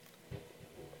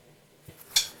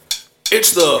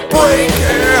It's the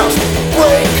Breakcast,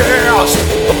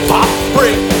 the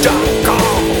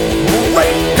popbreak.com.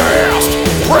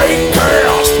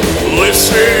 Breakcast,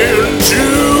 listen to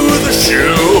the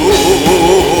show,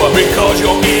 because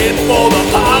you're in for the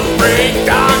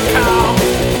popbreak.com.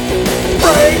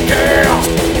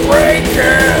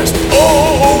 Breakcast,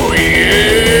 oh yeah.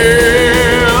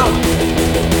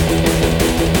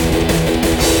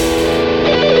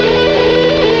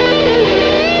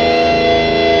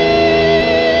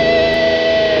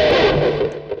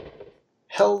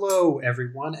 Hello,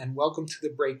 everyone, and welcome to the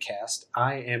Breakcast.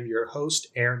 I am your host,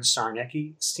 Aaron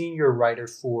Sarnecky, Senior Writer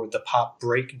for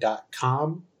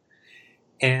thepopbreak.com,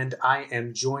 and I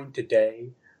am joined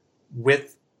today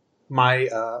with my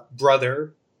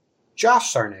brother,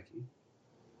 Josh Sarnecky.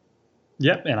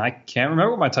 Yep, and I can't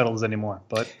remember what my title is anymore,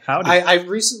 but howdy. I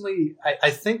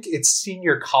think it's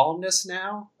Senior Columnist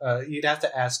now. You'd have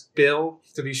to ask Bill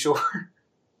to be sure.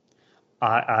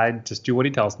 I just do what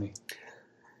he tells me.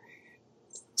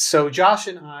 So Josh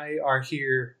and I are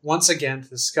here once again to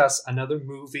discuss another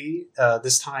movie.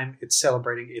 This time it's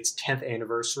celebrating its 10th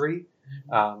anniversary.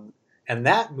 And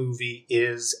that movie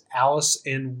is Alice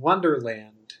in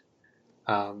Wonderland,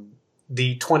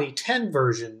 the 2010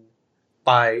 version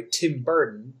by Tim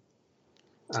Burton.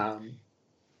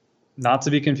 Not to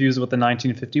be confused with the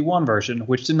 1951 version,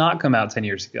 which did not come out 10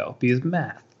 years ago, because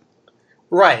math.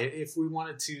 Right. If we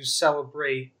wanted to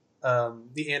celebrate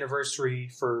the anniversary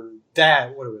for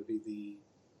that, what would it be, the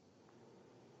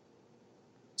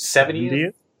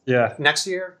 70th? Yeah. Next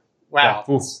year? Wow.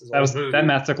 Yeah. That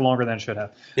math took longer than it should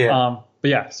have. Yeah.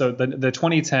 But yeah, so the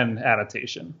 2010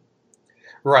 adaptation.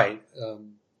 Right.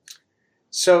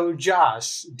 So,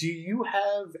 Josh, do you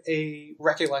have a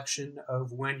recollection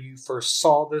of when you first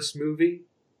saw this movie?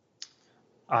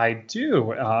 I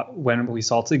do. When we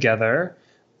saw it together,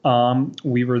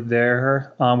 we were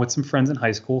there with some friends in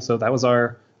high school. So that was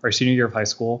our senior year of high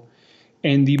school.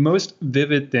 And the most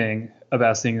vivid thing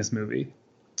about seeing this movie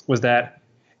was that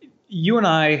you and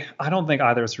I don't think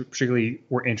either of us particularly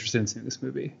were interested in seeing this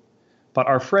movie. But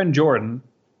our friend Jordan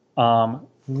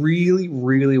really,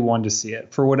 really wanted to see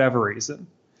it for whatever reason.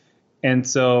 And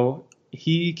so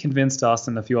he convinced us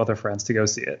and a few other friends to go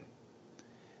see it.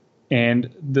 And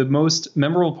the most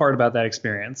memorable part about that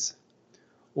experience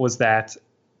was that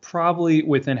probably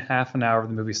within half an hour of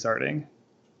the movie starting,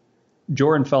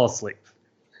 Jordan fell asleep.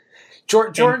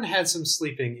 Jordan had some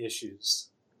sleeping issues.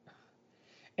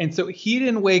 And so he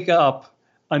didn't wake up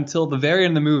until the very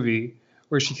end of the movie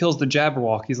where she kills the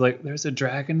Jabberwock. He's like, there's a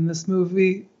dragon in this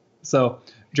movie? So,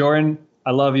 Jordan,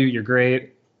 I love you. You're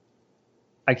great.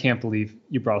 I can't believe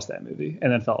you brought us that movie,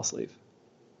 and then fell asleep.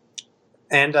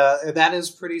 And that is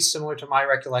pretty similar to my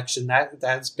recollection.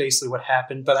 That's basically what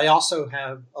happened. But I also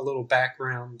have a little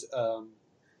background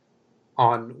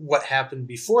on what happened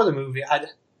before the movie.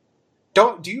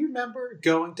 Do you remember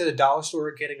going to the dollar store,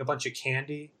 getting a bunch of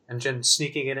candy, and then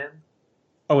sneaking it in?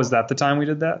 Oh, was that the time we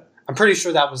did that? I'm pretty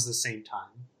sure that was the same time.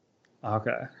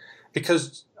 Okay.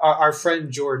 Because our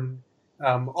friend Jordan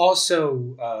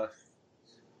also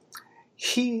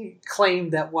he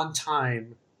claimed that one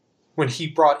time when he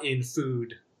brought in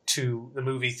food to the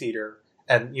movie theater,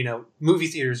 and, you know, movie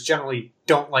theaters generally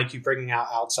don't like you bringing out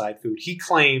outside food. He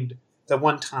claimed that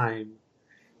one time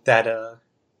that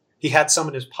he had some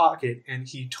in his pocket, and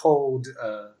he told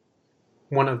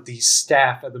one of the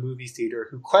staff at the movie theater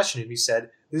who questioned him, he said,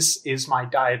 "This is my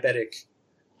diabetic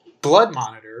blood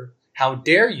monitor. How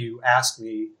dare you ask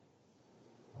me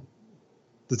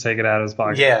to take it out of his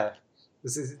pocket?" Yeah.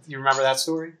 You remember that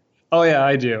story? Oh, yeah,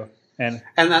 I do. And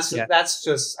that's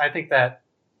just, I think that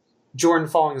Jordan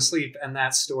falling asleep and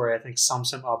that story, I think,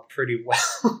 sums him up pretty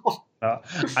well.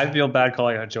 I feel bad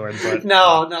calling out Jordan, but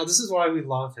no, this is why we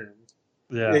love him.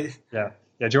 Yeah.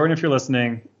 Jordan, if you're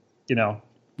listening, you know,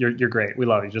 you're great. We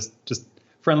love you. Just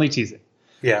friendly teasing.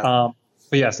 Yeah.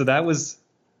 But yeah, so that was,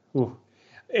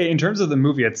 in terms of the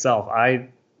movie itself,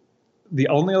 the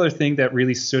only other thing that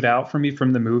really stood out for me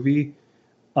from the movie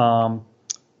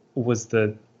was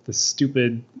the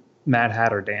stupid Mad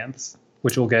Hatter dance,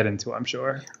 which we'll get into, I'm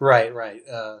sure. Right.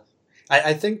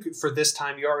 I think for this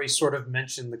time, you already sort of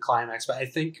mentioned the climax, but I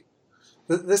think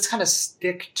let's kind of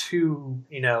stick to,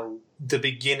 you know, the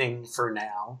beginning for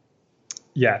now.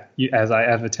 Yeah, as I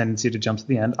have a tendency to jump to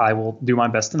the end, I will do my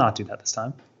best to not do that this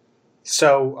time.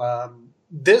 So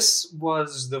this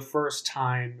was the first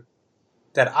time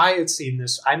that I had seen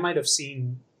this. I might have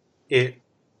seen it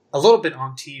a little bit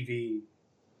on TV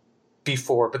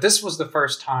before, but this was the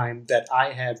first time that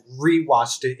I had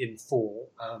rewatched it in full.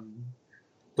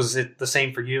 Was it the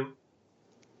same for you?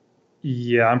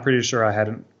 Yeah, I'm pretty sure I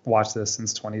hadn't watched this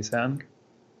since 2010.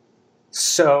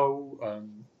 So,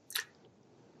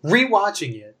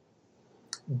 rewatching it,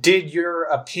 did your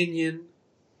opinion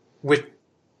with,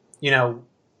 you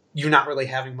not really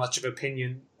having much of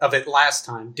opinion of it last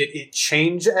time, did it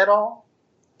change at all?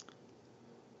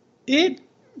 It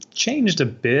changed a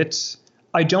bit.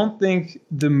 I don't think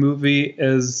the movie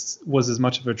was as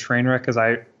much of a train wreck as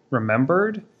I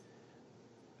remembered.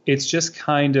 It's just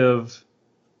kind of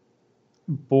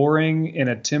boring in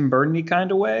a Tim Burton-y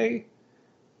kind of way,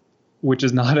 which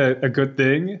is not a good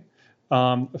thing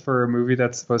for a movie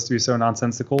that's supposed to be so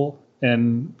nonsensical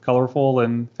and colorful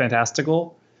and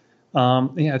fantastical.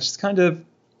 It's just kind of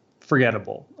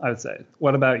forgettable, I would say.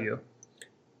 What about you?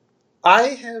 I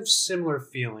have similar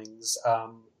feelings.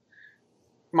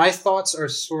 My thoughts are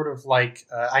sort of like,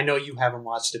 I know you haven't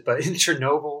watched it, but in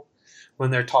Chernobyl, when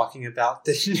they're talking about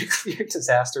the nuclear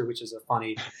disaster, which is a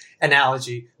funny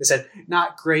analogy, they said,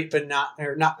 not great, but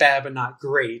not bad, but not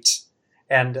great.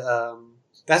 And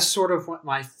that's sort of what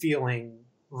my feeling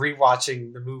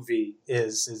rewatching the movie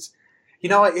is,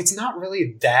 it's not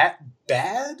really that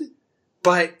bad,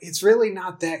 but it's really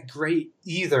not that great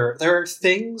either. There are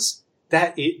things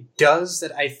that it does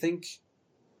that I think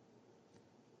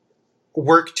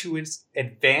work to its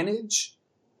advantage,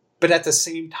 but at the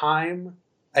same time,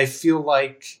 I feel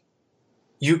like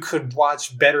you could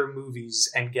watch better movies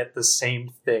and get the same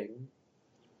thing.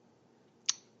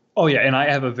 Oh yeah, and I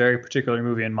have a very particular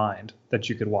movie in mind that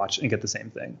you could watch and get the same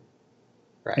thing,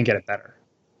 Right. And get it better.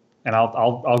 And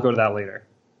I'll go to that later.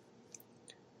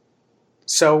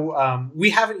 So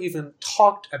we haven't even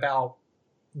talked about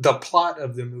the plot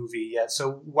of the movie yet.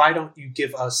 So why don't you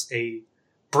give us a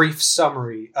brief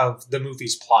summary of the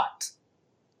movie's plot?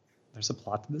 There's a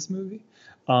plot to this movie.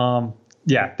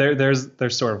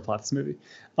 There's sort of a plot to this movie.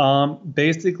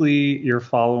 Basically, you're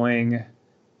following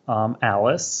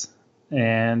Alice,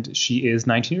 and she is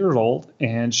 19 years old,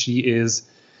 and she is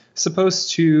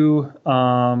supposed to.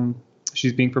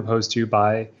 She's being proposed to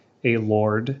by a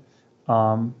lord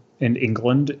in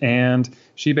England, and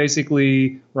she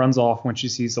basically runs off when she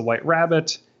sees a white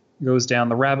rabbit, goes down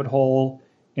the rabbit hole,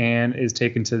 and is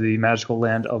taken to the magical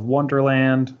land of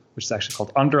Wonderland, which is actually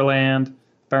called Underland,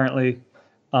 apparently.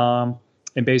 And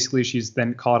basically, she's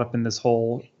then caught up in this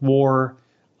whole war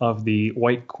of the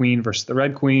White Queen versus the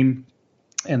Red Queen.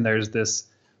 And there's this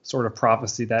sort of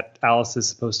prophecy that Alice is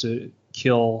supposed to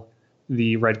kill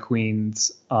the Red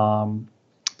Queen's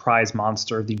prize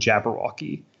monster, the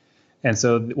Jabberwocky. And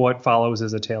so what follows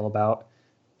is a tale about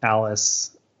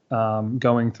Alice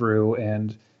going through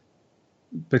and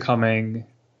becoming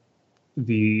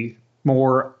the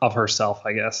more of herself,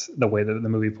 I guess, the way that the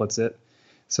movie puts it,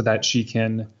 so that she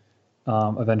can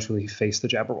eventually face the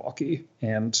Jabberwocky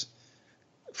and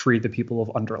free the people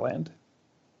of Underland.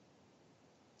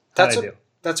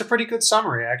 That's a pretty good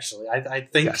summary, actually. I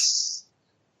think yes.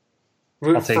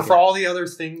 For all the other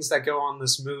things that go on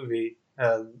this movie,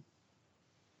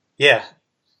 yeah.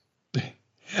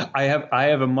 I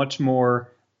have a much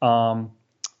more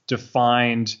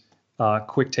defined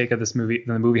quick take of this movie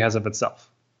than the movie has of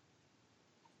itself.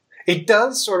 It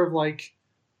does sort of like,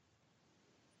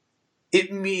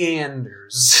 it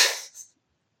meanders.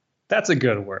 That's a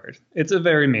good word. It's a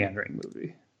very meandering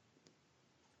movie.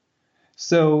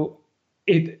 So,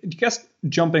 just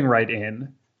jumping right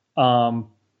in,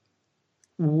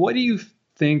 what do you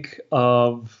think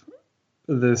of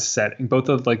the setting, both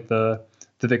of like the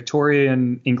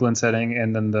Victorian England setting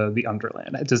and then the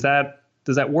Underland? Does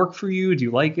that work for you? Do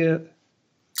you like it?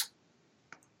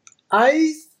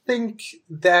 I think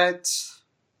the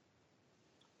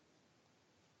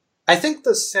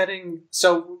setting,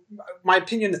 so my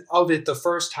opinion of it the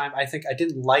first time, I think I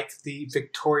didn't like the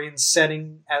Victorian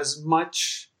setting as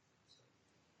much.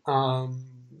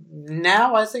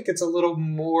 Now I think it's a little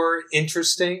more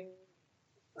interesting.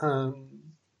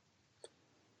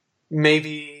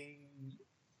 Maybe,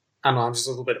 I don't know, I'm just a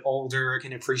little bit older. I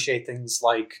can appreciate things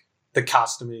like the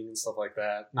costuming and stuff like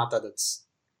that. Not that it's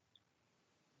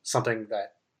something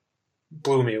that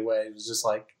blew me away. It was just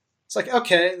like, it's like,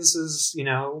 okay, this is,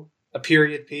 a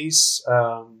period piece.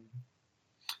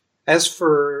 As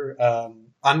for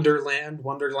Wonderland,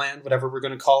 whatever we're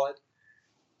going to call it,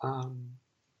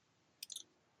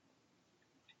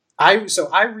 I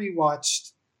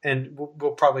rewatched, and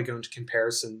we'll probably go into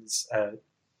comparisons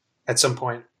at some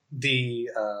point, the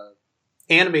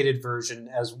animated version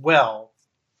as well,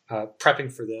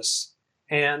 prepping for this,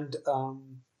 and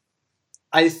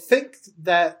I think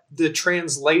that the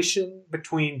translation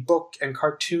between book and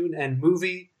cartoon and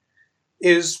movie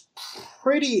is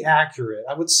pretty accurate.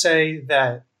 I would say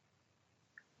that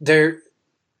they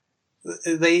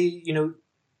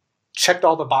checked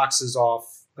all the boxes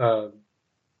off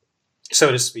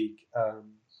so to speak.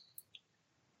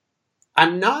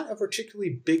 I'm not a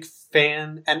particularly big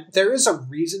fan, and there is a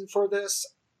reason for this,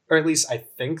 or at least I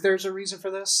think there's a reason for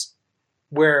this,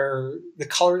 where the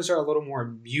colors are a little more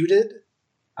muted.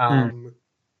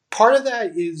 Part of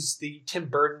that is the Tim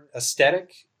Burton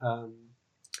aesthetic,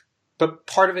 but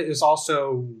part of it is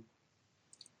also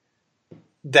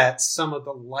that some of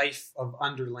the life of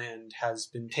Wonderland has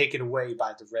been taken away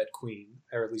by the Red Queen,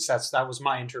 or at least that was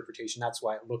my interpretation. That's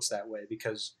why it looks that way,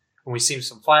 because when we see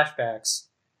some flashbacks,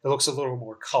 it looks a little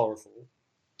more colorful.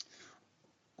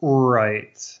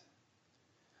 Right.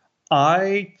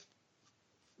 I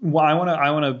want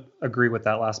to agree with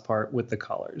that last part with the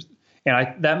colors,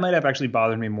 and that might have actually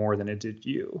bothered me more than it did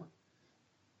you,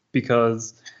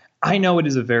 because I know it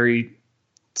is a very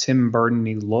Tim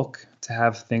Burton-y look to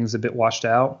have things a bit washed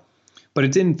out, but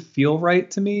it didn't feel right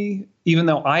to me, even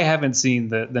though I haven't seen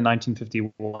the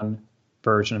 1951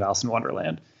 version of Alice in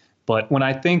Wonderland. But when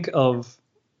I think of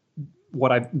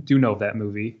what I do know of that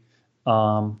movie,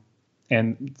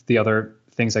 and the other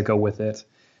things that go with it,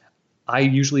 I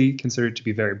usually consider it to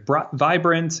be very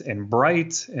vibrant and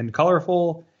bright and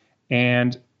colorful.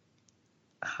 And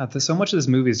so much of this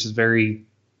movie is just very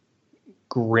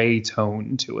gray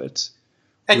tone to it.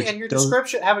 And your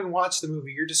description, having watched the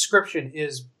movie, your description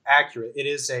is accurate. It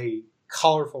is a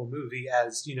colorful movie,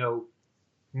 as you know,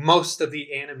 most of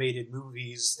the animated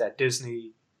movies that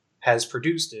Disney has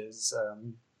produced is.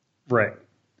 Right.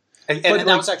 And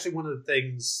that was actually one of the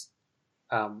things,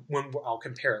 when I'll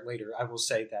compare it later, I will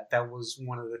say that was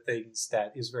one of the things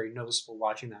that is very noticeable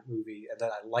watching that movie and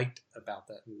that I liked about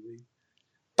that movie.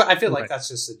 But I feel like that's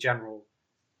just a general,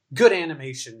 good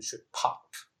animation should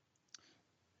pop.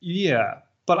 Yeah,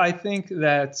 but I think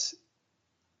that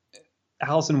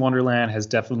Alice in Wonderland has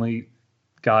definitely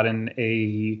gotten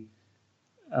a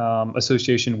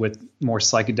association with more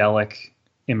psychedelic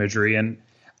imagery, and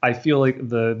I feel like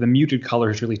the muted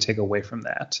colors really take away from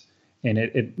that, and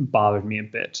it bothered me a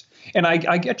bit. And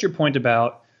I get your point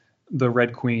about the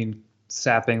Red Queen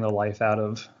sapping the life out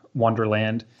of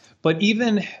Wonderland, but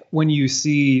even when you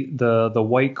see the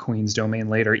White Queen's domain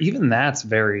later, even that's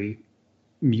very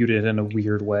muted in a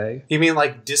weird way. You mean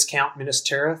like discount Minas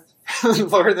Tirith,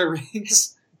 Lord of the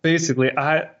Rings? Basically,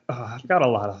 I've got a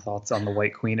lot of thoughts on the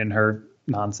White Queen and her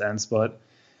nonsense, but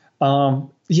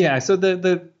yeah. So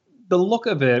the look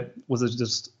of it was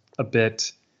just a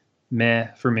bit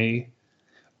meh for me.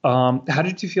 How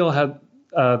did you feel how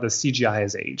the CGI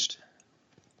has aged?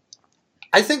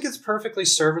 I think it's perfectly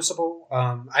serviceable.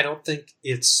 I don't think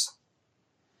it's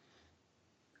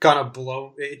gonna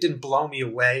it didn't blow me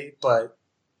away, but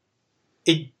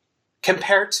it,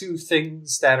 compared to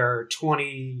things that are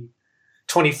 20,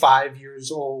 25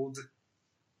 years old,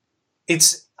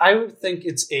 I would think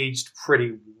it's aged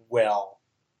pretty well.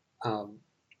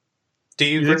 Do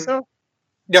you think so?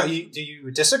 No, do you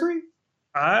disagree?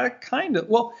 Kind of.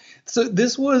 Well, so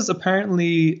this was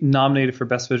apparently nominated for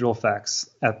Best Visual Effects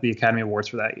at the Academy Awards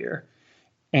for that year.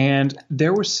 And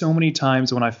there were so many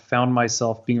times when I found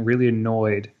myself being really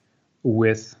annoyed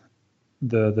with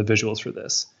the visuals for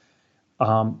this.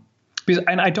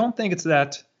 And I don't think it's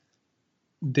that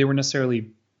they were necessarily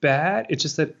bad. It's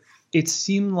just that it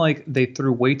seemed like they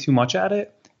threw way too much at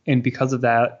it. And because of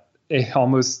that, it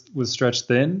almost was stretched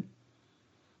thin.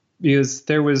 Because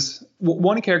there was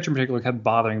one character in particular kept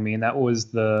bothering me, and that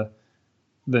was the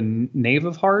Knave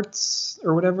of Hearts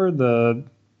or whatever, the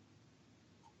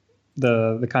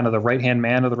kind of the right-hand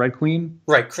man of the Red Queen.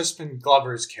 Right, Crispin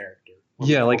Glover's character.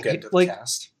 We'll get to the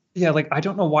cast. Yeah, like I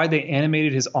don't know why they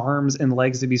animated his arms and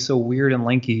legs to be so weird and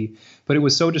lanky, but it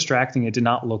was so distracting. It did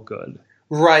not look good.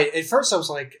 Right. At first I was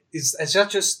like, is that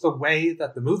just the way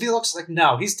that the movie looks? Like,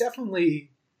 no, he's definitely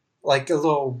like a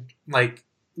little like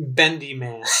bendy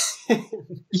man.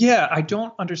 Yeah, I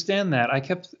don't understand that. I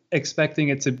kept expecting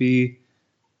it to be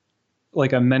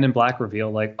like a Men in Black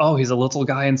reveal, like, oh, he's a little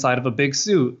guy inside of a big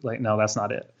suit. Like, no, that's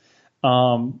not it.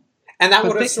 And that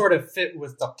would have sort of fit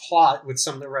with the plot, with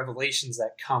some of the revelations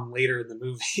that come later in the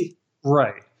movie.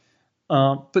 Right.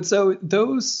 But so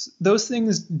those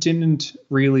things didn't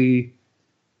really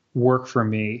work for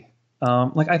me.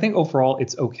 Like, I think overall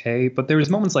it's okay, but there was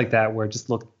moments like that where it just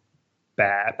looked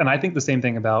bad. And I think the same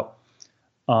thing about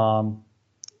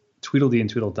Tweedledee and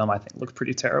Tweedledum, I think, looked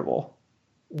pretty terrible.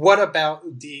 What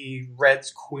about the Red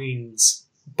Queen's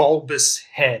bulbous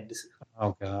head?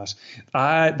 Oh, gosh.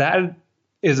 That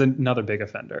is another big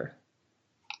offender.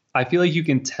 I feel like you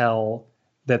can tell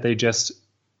that they just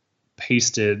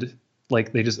pasted,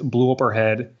 like they just blew up her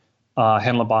head,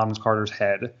 Helena Bonham Carter's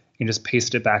head, and just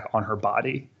pasted it back on her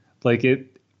body. Like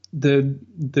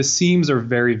the seams are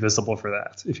very visible for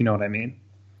that, if you know what I mean.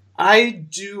 I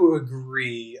do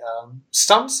agree.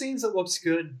 Some scenes it looks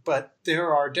good, but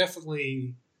there are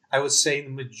definitely, I would say, the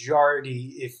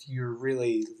majority, if you're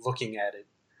really looking at it.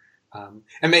 And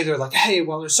maybe they're like, hey,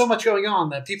 well, there's so much going on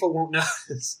that people won't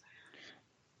notice.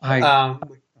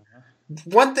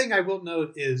 One thing I will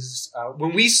note is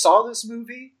when we saw this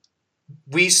movie,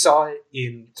 we saw it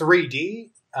in 3D.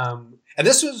 And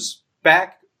this was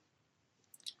back.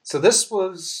 So this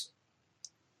was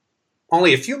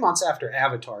only a few months after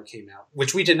Avatar came out,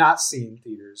 which we did not see in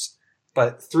theaters.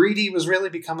 But 3D was really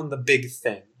becoming the big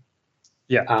thing.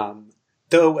 Yeah.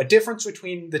 Though a difference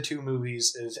between the two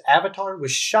movies is Avatar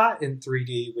was shot in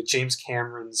 3D with James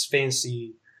Cameron's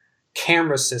fancy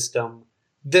camera system.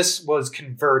 This was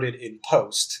converted in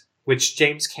post, which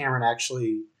James Cameron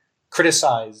actually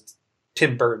criticized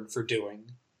Tim Burton for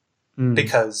doing.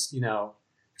 Because, you know,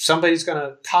 if somebody's going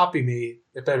to copy me,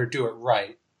 they better do it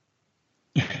right.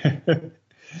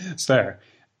 Fair.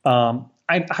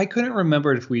 I couldn't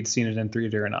remember if we'd seen it in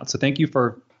 3D or not. So thank you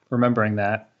for remembering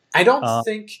that. I don't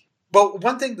think... Well,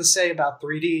 one thing to say about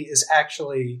 3D is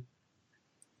actually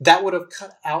that would have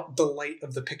cut out the light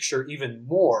of the picture even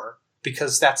more,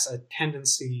 because that's a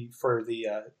tendency for the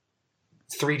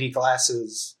 3D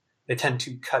glasses. They tend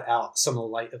to cut out some of the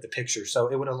light of the picture, so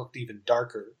it would have looked even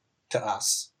darker to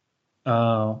us.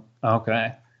 Oh,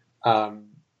 okay. But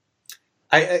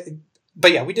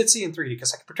yeah, we did see it in 3D,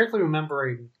 because I can particularly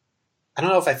remembering, I don't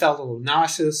know if I felt a little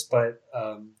nauseous, but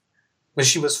when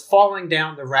she was falling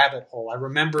down the rabbit hole, I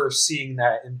remember seeing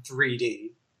that in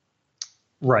 3D.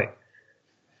 Right.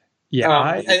 Yeah.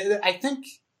 I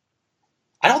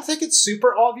don't think it's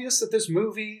super obvious that this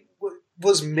movie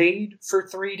was made for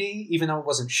 3D, even though it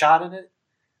wasn't shot in it.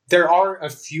 There are a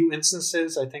few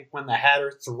instances, I think, when the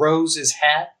Hatter throws his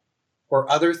hat or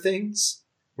other things,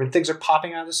 when things are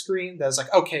popping out of the screen, that's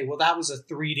like, okay, well, that was a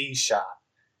 3D shot.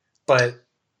 But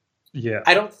yeah,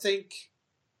 I don't think,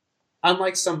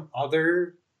 unlike some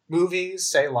other movies,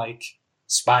 say like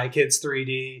Spy Kids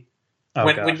 3D,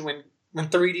 when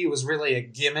 3D was really a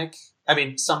gimmick, I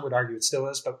mean, some would argue it still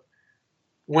is, but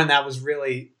when that was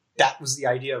the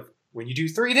idea of, when you do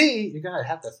 3D, you're going to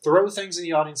have to throw things in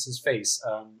the audience's face.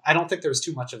 I don't think there was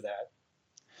too much of that.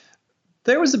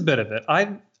 There was a bit of it.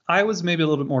 I was maybe a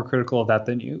little bit more critical of that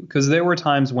than you, because there were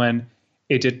times when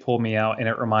it did pull me out and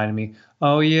it reminded me,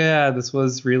 oh yeah, this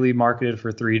was really marketed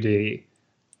for 3D.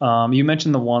 You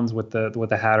mentioned the ones with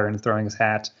the Hatter and throwing his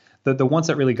hat. The ones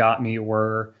that really got me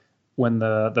were when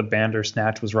the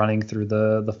Bandersnatch was running through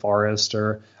the forest,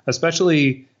 or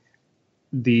especially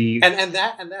the and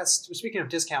that's, speaking of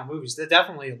discount movies, they're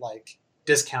definitely like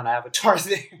discount Avatar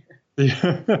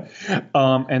there.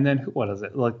 And then what is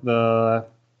it, like the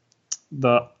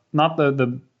not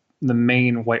the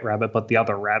main white rabbit, but the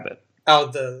other rabbit. Oh,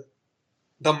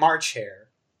 the March Hare.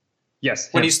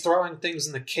 Yes, when he's throwing things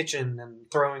in the kitchen and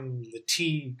throwing the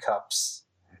tea cups.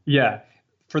 Yeah,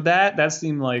 for that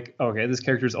seemed like, okay, this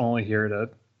character's only here to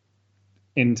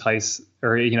entice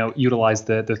or utilize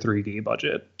the 3D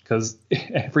budget, because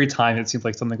every time it seemed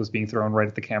like something was being thrown right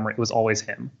at the camera, it was always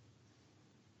him.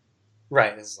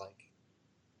 Right, it's like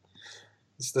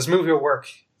this movie will work.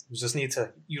 We just need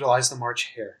to utilize the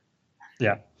March Hare.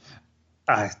 Yeah,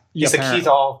 he's the key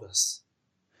to all of this.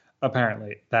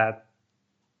 Apparently, that.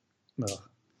 Ugh.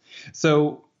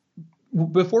 So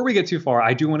before we get too far,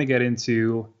 I do want to get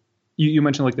into, you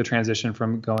mentioned like the transition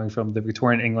from going from the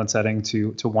Victorian England setting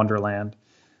to Wonderland,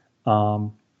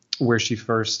 where she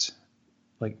first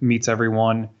like meets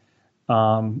everyone.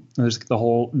 There's the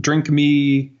whole drink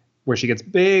me where she gets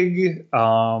big,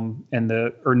 and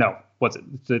the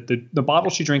bottle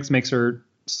she drinks makes her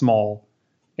small,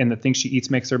 and the thing she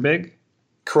eats makes her big.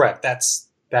 Correct. That's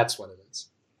what it is.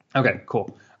 Okay,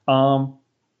 cool.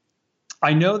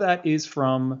 I know that is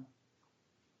from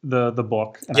the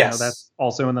book, and yes. I know that's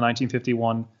also in the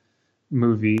 1951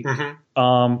 movie.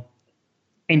 Mm-hmm.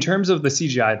 In terms of the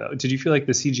CGI, though, did you feel like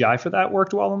the CGI for that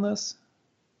worked well in this?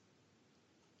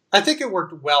 I think it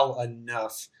worked well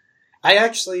enough. I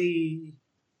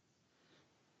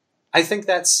think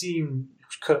that scene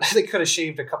they could have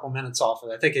shaved a couple minutes off of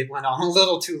it. I think it went on a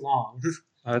little too long.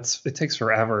 It takes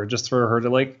forever just for her to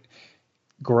like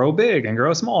grow big and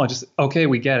grow small. Just, okay,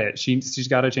 we get it. She's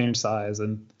got to change size.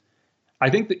 And I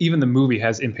think that even the movie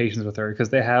has impatience with her, because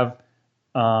they have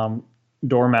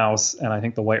Dormouse and I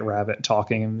think the White Rabbit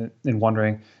talking and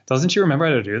wondering, doesn't she remember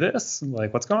how to do this?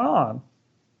 Like, what's going on?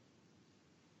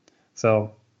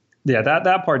 So yeah,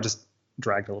 that part just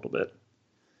dragged a little bit.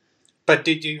 But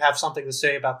did you have something to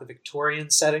say about the Victorian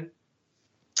setting?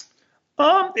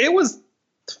 It was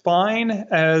fine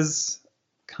as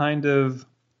kind of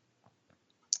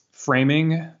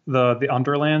framing the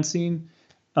Underland scene.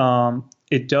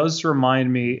 It does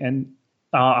remind me, and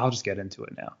I'll just get into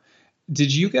it now.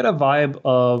 Did you get a vibe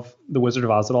of The Wizard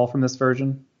of Oz at all from this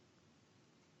version?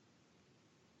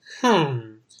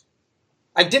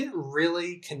 I didn't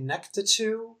really connect the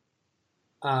two.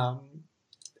 I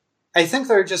think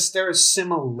there are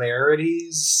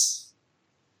similarities,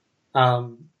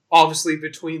 obviously,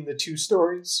 between the two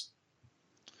stories.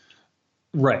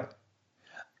 Right.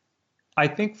 I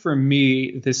think for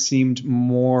me, this seemed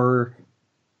more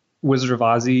Wizard of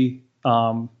Ozzy.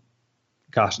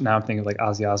 Gosh, now I'm thinking of like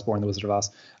Ozzy Osbourne, The Wizard of Oz.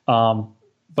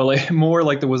 But like more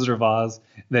like The Wizard of Oz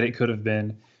than it could have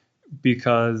been,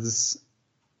 because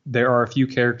there are a few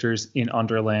characters in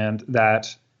Underland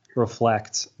that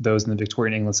reflect those in the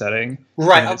Victorian England setting.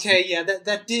 Right. Okay. Yeah.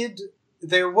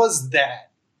 There was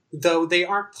that, though they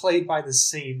aren't played by the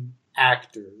same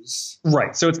actors.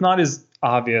 Right. So it's not as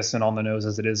obvious and on the nose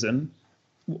as it is in.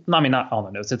 I mean, not on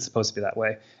the nose. It's supposed to be that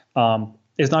way.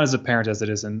 It's not as apparent as it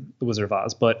is in The Wizard of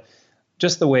Oz, but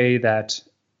just the way that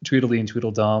Tweedledee and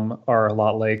Tweedledum are a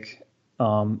lot like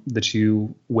the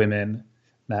two women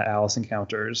that Alice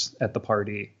encounters at the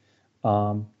party.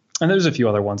 And there's a few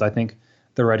other ones. I think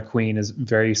the Red Queen is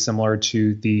very similar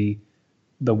to the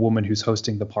woman who's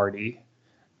hosting the party.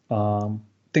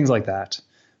 Things like that.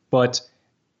 But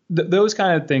those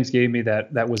kind of things gave me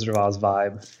that Wizard of Oz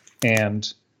vibe.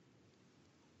 And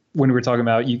when we were talking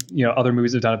about, other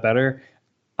movies have done it better,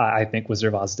 I think Wizard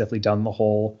of Oz has definitely done the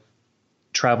whole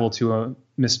travel to a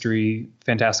mystery,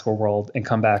 fantastical world and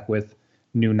come back with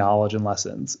new knowledge and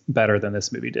lessons better than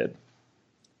this movie did.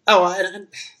 Oh,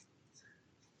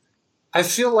 I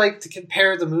feel like to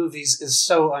compare the movies is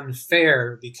so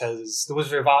unfair, because The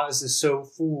Wizard of Oz is so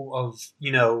full of,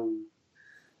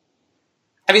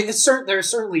 I mean, there are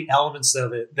certainly elements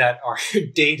of it that are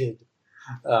dated,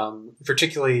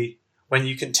 particularly when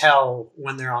you can tell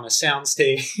when they're on a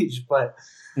soundstage. But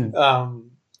I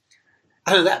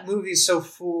don't know, that movie is so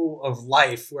full of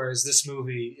life, whereas this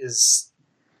movie is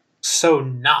so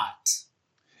not.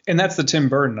 And that's the Tim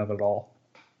Burton of it all.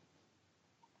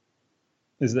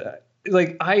 Is that,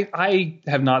 like, I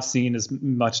have not seen as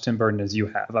much Tim Burton as you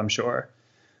have, I'm sure.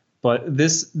 But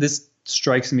this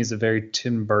strikes me as a very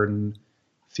Tim Burton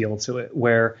feel to it,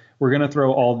 where we're going to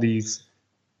throw all these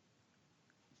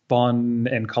fun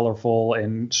and colorful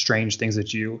and strange things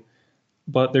at you,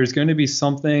 but there's going to be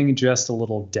something just a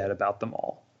little dead about them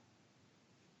all.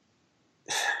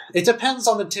 It depends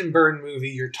on the Tim Burton movie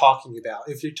you're talking about.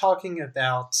 If you're talking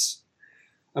about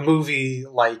a movie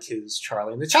like his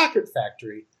Charlie and the Chocolate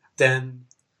Factory, then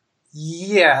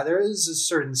yeah, there is a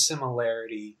certain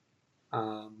similarity.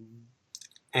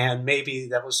 And maybe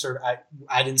that was sort of,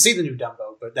 I didn't see the new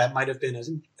Dumbo, but that might have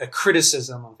been a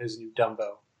criticism of his new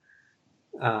Dumbo.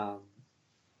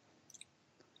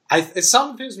 Some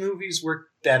of his movies work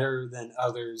better than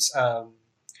others.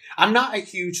 I'm not a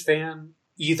huge fan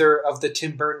either of the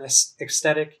Tim Burton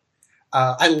aesthetic.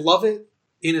 I love it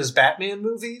in his Batman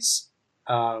movies.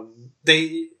 I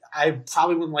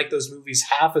probably wouldn't like those movies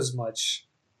half as much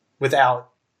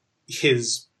without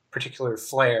his particular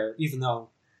flair, even though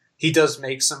he does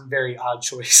make some very odd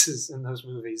choices in those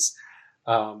movies.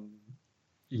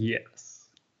 Yes.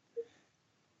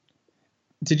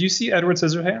 Did you see Edward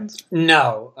Scissorhands?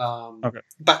 No. Okay.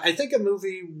 But I think a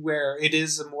movie where it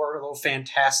is a little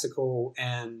fantastical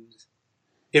and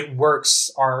it works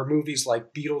are movies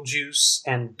like Beetlejuice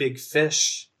and Big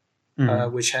Fish,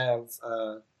 which have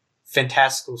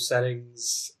fantastical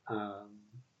settings.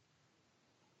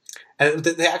 And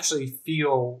they actually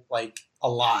feel like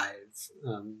alive.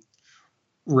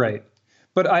 Right.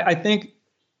 But I think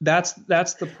that's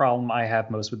the problem I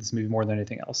have most with this movie more than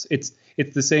anything else. It's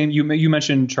the same. You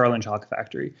mentioned Charlie and the Chocolate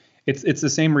Factory. It's the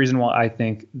same reason why I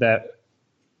think that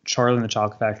Charlie and the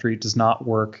Chocolate Factory does not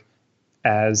work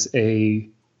as a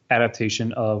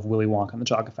adaptation of Willy Wonka and the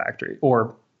Chocolate Factory,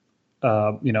 or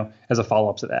as a follow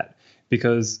up to that,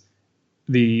 because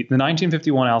the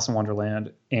 1951 Alice in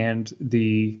Wonderland and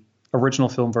the original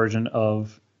film version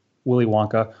of Willy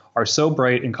Wonka are so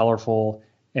bright and colorful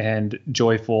and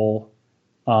joyful.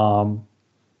 And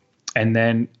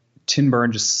then Tim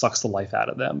Burton just sucks the life out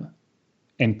of them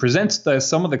and presents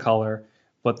some of the color,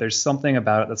 but there's something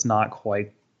about it that's not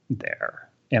quite there.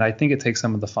 And I think it takes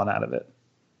some of the fun out of it.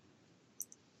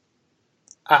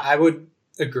 I would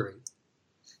agree.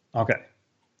 Okay,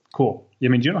 cool. I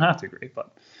mean, you don't have to agree,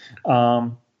 but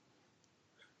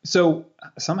so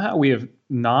somehow we have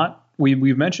not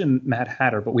we've mentioned Mad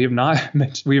Hatter, but we have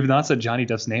not said Johnny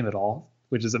Depp's name at all,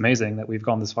 which is amazing that we've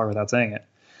gone this far without saying it.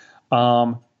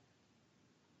 But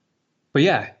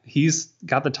yeah, he's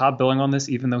got the top billing on this,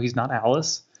 even though he's not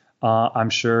Alice. I'm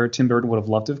sure Tim Burton would have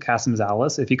loved to have cast him as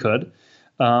Alice if he could.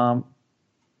 But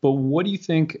what do you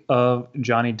think of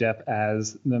Johnny Depp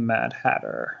as the Mad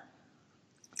Hatter?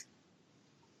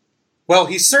 Well,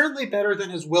 he's certainly better than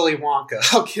his Willy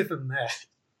Wonka. I'll give him that.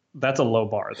 That's a low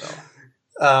bar, though.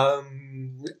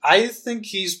 I think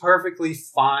he's perfectly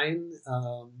fine.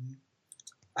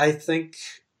 I think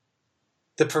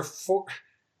the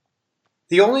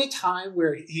only time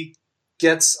where he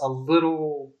gets a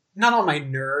little, not on my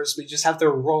nerves, but you just have to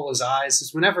roll his eyes,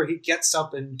 is whenever he gets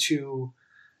up into,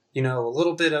 a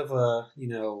little bit of a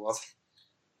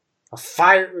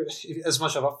fire, as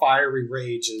much of a fiery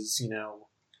rage as,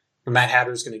 the Mad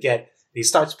Hatter is going to get. He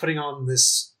starts putting on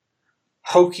this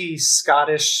hokey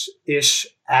Scottish-ish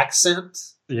accent.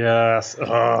 Yes.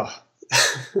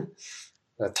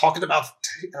 Talking about,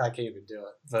 I can't even do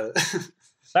it, but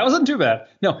that wasn't too bad.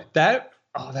 No, that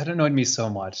annoyed me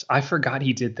so much. I forgot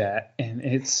he did that, and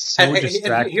it's so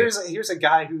distracting. And here's a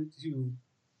guy who,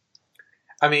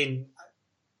 I mean,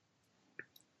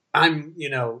 I'm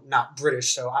not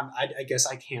British, so I guess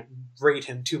I can't rate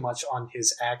him too much on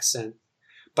his accent,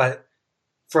 but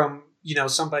from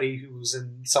somebody who's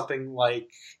in something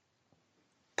like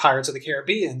Pirates of the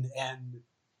Caribbean, and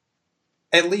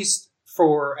at least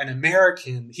for an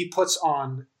American, he puts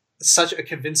on such a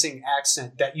convincing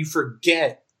accent that you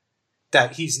forget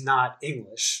that he's not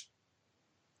English.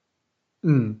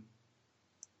 I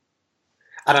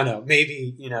don't know.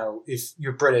 Maybe, if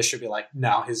you're British, you'll be like,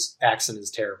 no, his accent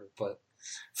is terrible. But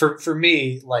for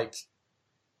me, like,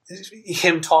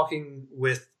 him talking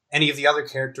with any of the other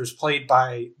characters played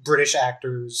by British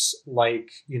actors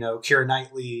like, Keira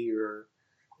Knightley or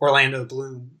Orlando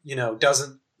Bloom,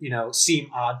 doesn't, seem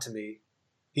odd to me.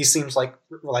 He seems like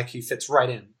he fits right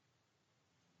in.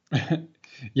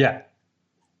 Yeah.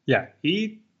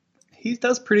 He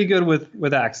does pretty good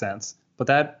with accents, but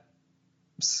that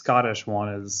Scottish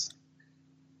one is,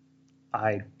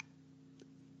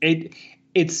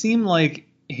 it seemed like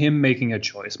him making a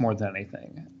choice more than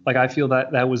anything. Like, I feel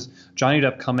that was Johnny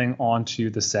Depp coming onto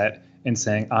the set and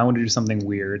saying, I want to do something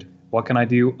weird. What can I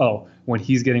do? Oh, when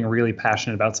he's getting really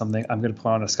passionate about something, I'm going to put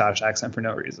on a Scottish accent for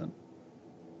no reason.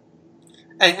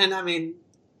 And I mean,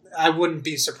 I wouldn't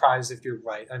be surprised if you're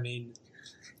right. I mean,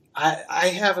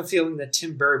 I have a feeling that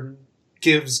Tim Burton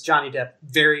gives Johnny Depp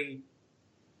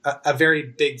a very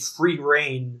big free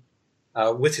rein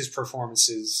with his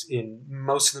performances in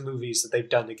most of the movies that they've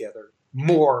done together,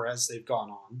 more as they've gone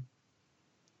on.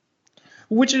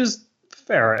 Which is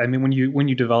fair. I mean, when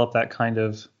you develop that kind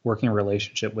of working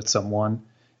relationship with someone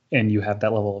and you have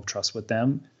that level of trust with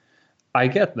them, I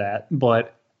get that.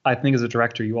 But I think as a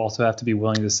director, you also have to be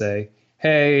willing to say,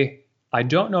 hey, I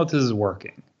don't know if this is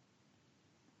working.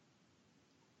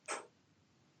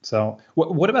 So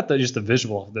what about just the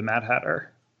visual of the Mad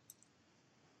Hatter?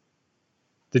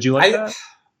 Did you like that?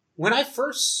 When I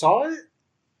first saw it,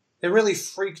 it really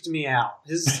freaked me out.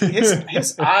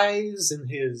 His eyes and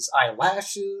his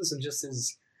eyelashes and just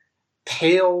his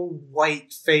pale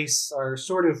white face are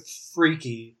sort of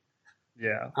freaky.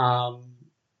 Yeah.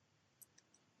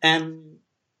 And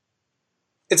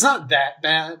it's not that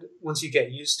bad once you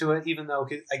get used to it, even though,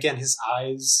 again, his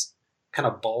eyes kind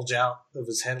of bulge out of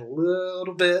his head a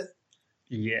little bit.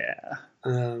 Yeah.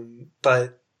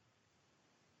 But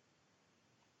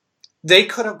they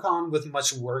could have gone with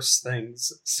much worse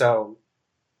things. So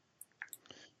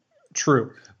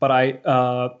true, but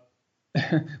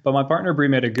but my partner Bree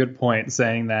made a good point,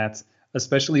 saying that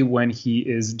especially when he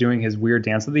is doing his weird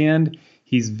dance at the end,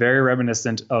 he's very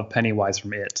reminiscent of Pennywise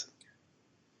from It.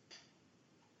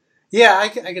 Yeah, I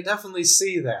could definitely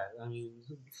see that. I mean,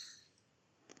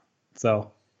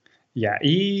 so yeah,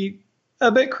 he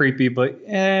a bit creepy, but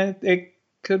it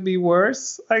could be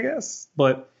worse, I guess.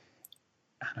 But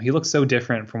I don't know, he looks so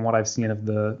different from what I've seen of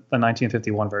the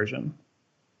 1951 version.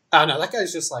 Oh no, that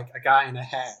guy's just like a guy in a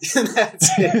hat. That's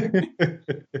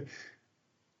it.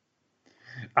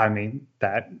 I mean,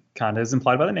 that kind of is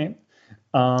implied by the name.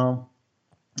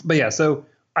 But yeah, so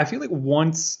I feel like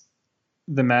once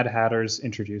the Mad Hatter's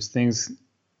introduced, things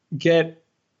get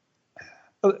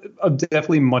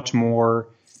definitely much more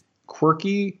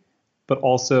quirky, but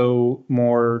also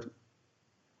more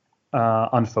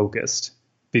unfocused,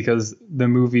 because the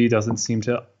movie doesn't seem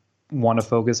to want to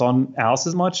focus on Alice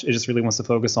as much. It just really wants to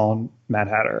focus on Mad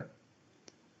Hatter.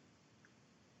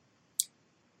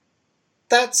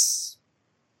 That's...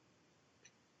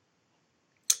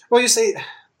 Well, you see,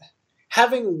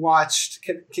 having watched...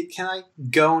 Can I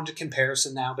go into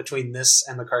comparison now between this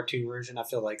and the cartoon version? I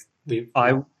feel like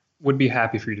I would be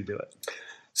happy for you to do it.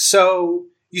 So,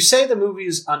 you say the movie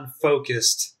is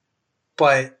unfocused,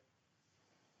 but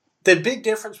the big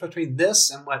difference between this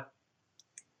and what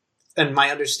and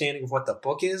my understanding of what the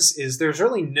book is there's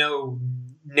really no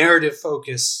narrative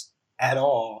focus at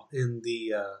all in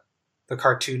the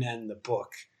cartoon and the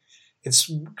book. It's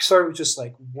sort of just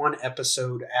like one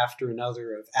episode after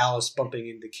another of Alice bumping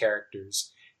into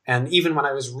characters. And even when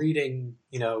I was reading,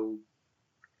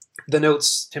 the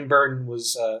notes Tim Burton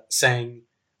was saying,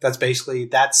 that's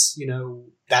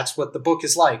what the book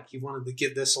is like. He wanted to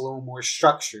give this a little more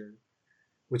structure,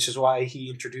 which is why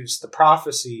he introduced the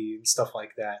prophecy and stuff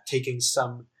like that, taking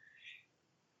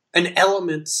an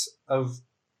element of,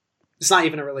 it's not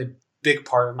even a really big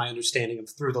part of my understanding of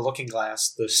Through the Looking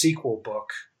Glass, the sequel book,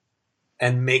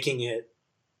 and making it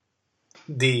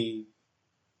the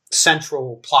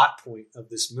central plot point of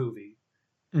this movie.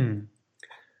 Mm.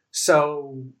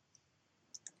 So,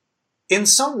 in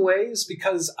some ways,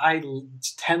 because I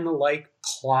tend to like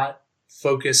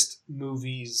plot-focused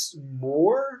movies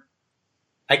more,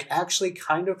 I actually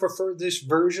kind of prefer this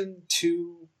version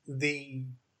to the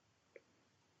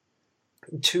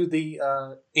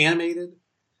animated,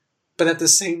 but at the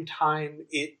same time,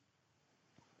 it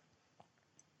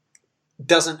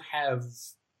doesn't have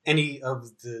any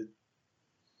of the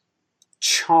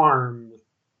charm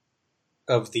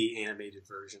of the animated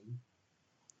version.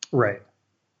 Right.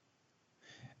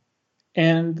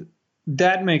 And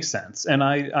that makes sense. And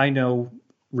I know,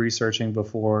 researching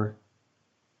before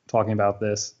talking about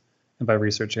this, and by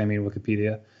researching I mean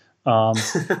Wikipedia,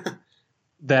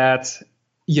 that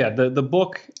the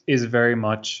book is very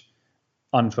much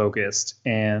unfocused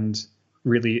and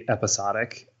really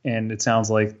episodic, and it sounds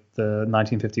like the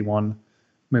 1951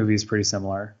 movie is pretty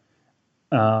similar.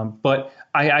 But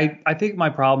I think my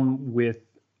problem with,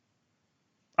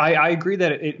 I agree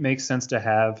that it makes sense to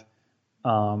have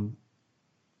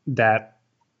that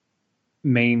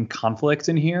main conflict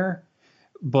in here,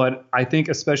 but I think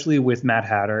especially with Mad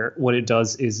Hatter, what it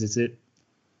does is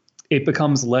it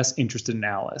becomes less interested in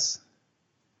Alice,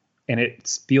 and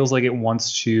it feels like it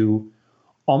wants to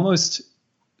almost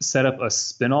set up a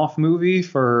spin-off movie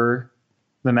for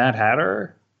the Mad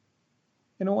Hatter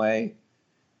in a way.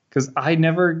 Because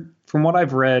from what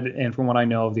I've read and from what I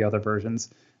know of the other versions,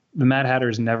 the Mad Hatter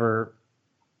is never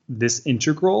this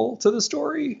integral to the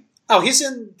story. Oh, he's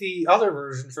in the other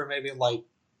version for maybe like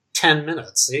 10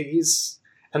 minutes. He's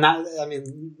in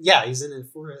it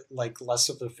for like less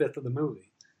of a fifth of the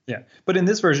movie. Yeah. But in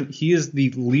this version, he is the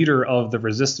leader of the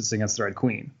resistance against the Red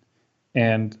Queen,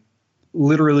 and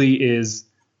literally is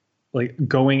like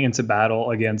going into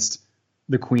battle against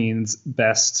the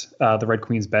Red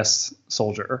Queen's best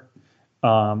soldier.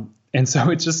 And so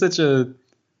it's just such a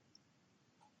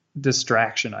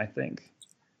distraction, I think.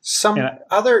 Some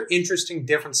other interesting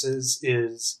differences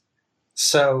is,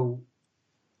 so,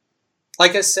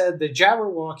 like I said, the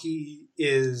Jabberwocky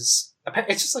it's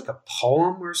just like a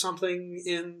poem or something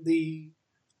in the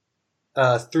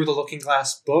Through the Looking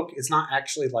Glass book. It's not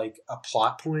actually like a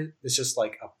plot point. It's just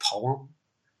like a poem.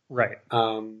 Right.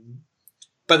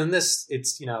 But in this,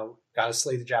 it's, gotta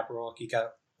slay the Jabberwocky,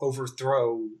 gotta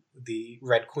overthrow the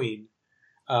Red Queen.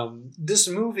 This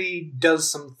movie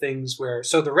does some things where,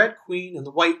 so the Red Queen and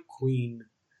the White Queen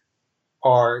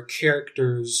are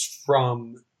characters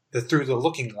from the Through the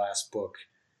Looking Glass book,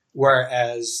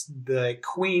 whereas the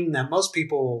Queen that most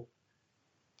people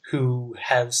who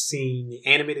have seen the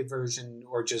animated version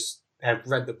or just have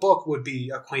read the book would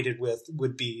be acquainted with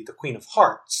would be the Queen of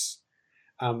Hearts.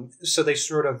 So they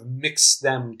sort of mix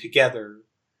them together.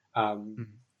 But,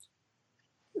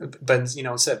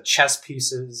 instead of chess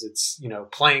pieces, it's,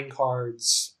 playing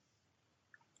cards.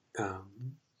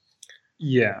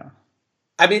 Yeah.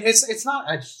 I mean, it's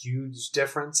not a huge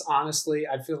difference, honestly.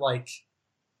 I feel like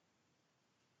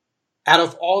out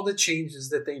of all the changes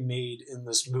that they made in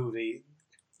this movie,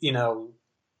 that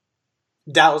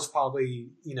was probably,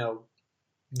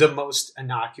 the most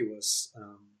innocuous.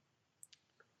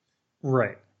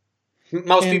 Right.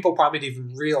 Most people probably didn't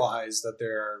even realize that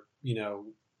there are,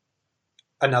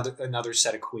 another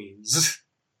set of queens.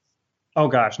 Oh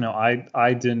gosh, no,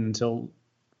 I didn't until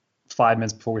 5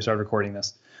 minutes before we started recording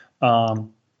this.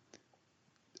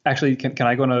 Actually, can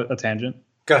I go on a tangent?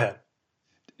 Go ahead.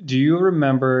 Do you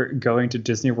remember going to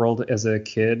Disney World as a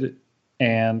kid?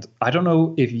 And I don't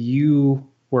know if you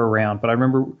were around, but I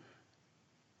remember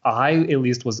I at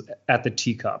least was at the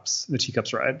teacups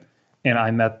ride, and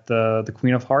I met the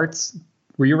Queen of Hearts.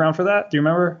 Were you around for that? Do you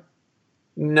remember?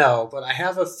 No, but I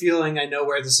have a feeling I know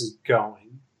where this is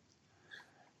going.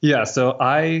 Yeah, so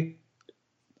I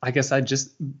guess I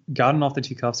just gotten off the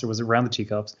teacups or was around the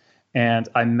teacups, and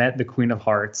I met the Queen of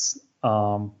Hearts.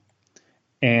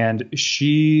 And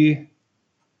she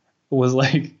was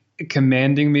like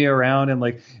commanding me around and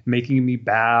like making me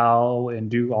bow and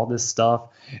do all this stuff.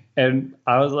 And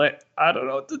I was like, I don't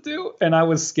know what to do. And I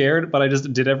was scared, but I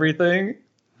just did everything.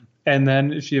 And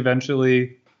then she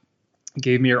eventually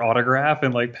gave me her autograph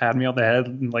and like patted me on the head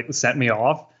and like sent me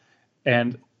off.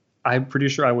 And I'm pretty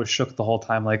sure I was shook the whole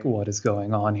time. Like, what is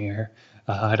going on here?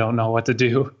 I don't know what to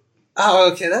do.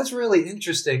 Oh, okay. That's really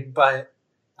interesting. But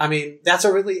I mean, that's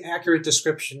a really accurate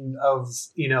description of,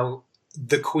 you know,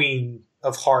 the Queen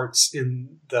of Hearts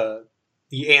in the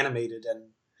animated.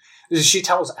 And she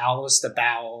tells Alice to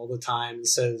bow all the time and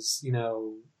says, you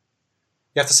know,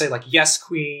 you have to say like, yes,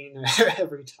 Queen,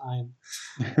 every time.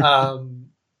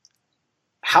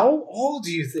 How old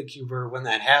do you think you were when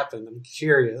that happened? I'm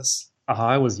curious.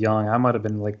 I was young. I might have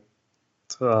been like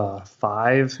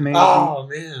 5, maybe. Oh,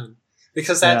 man.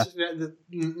 Because that's,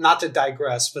 not to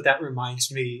digress, but that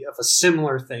reminds me of a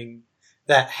similar thing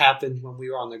that happened when we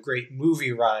were on the great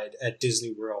movie ride at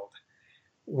Disney World.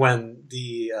 When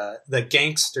the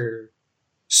gangster,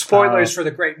 spoilers for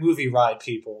the great movie ride,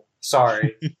 people,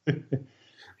 sorry.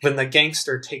 When the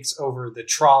gangster takes over the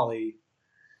trolley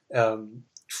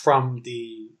from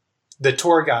the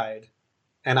tour guide,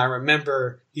 and I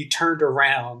remember he turned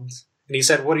around and he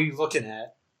said, "What are you looking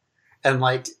at?" And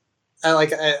I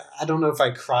don't know if I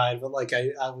cried, but like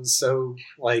I was so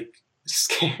like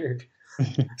scared.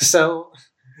 So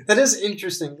that is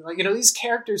interesting. Like, you know, these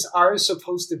characters are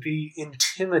supposed to be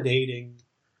intimidating.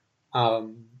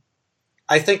 I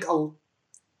think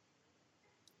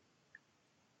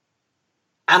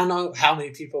I don't know how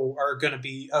many people are going to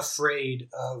be afraid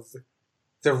of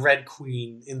the Red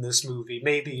Queen in this movie.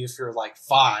 Maybe if you're like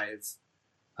 5,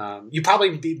 you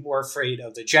probably be more afraid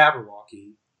of the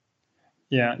Jabberwocky.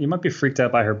 Yeah, you might be freaked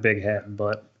out by her big head,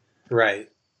 but right.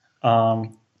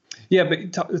 Yeah,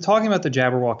 but talking about the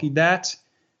Jabberwocky, that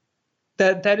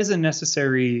is a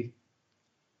necessary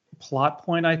plot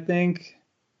point, I think,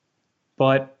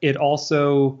 but it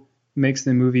also makes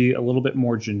the movie a little bit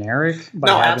more generic.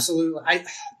 Absolutely.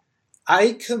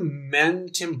 I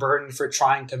commend Tim Burton for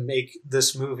trying to make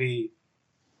this movie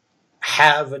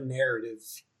have a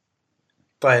narrative,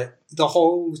 but the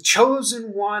whole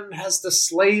chosen one has to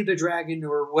slay the dragon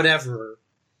or whatever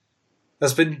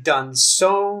has been done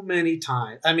so many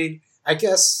times. I mean, I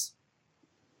guess,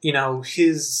 you know,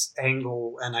 his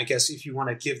angle, and I guess if you want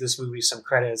to give this movie some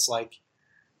credit, it's like,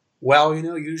 well, you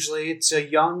know, usually it's a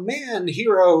young man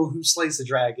hero who slays the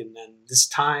dragon, and this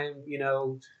time, you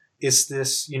know, it's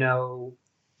this, you know,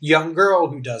 young girl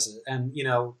who does it. And, you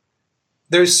know,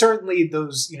 there's certainly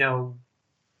those, you know,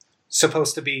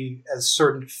 supposed to be a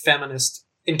certain feminist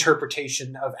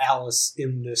interpretation of Alice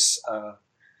in this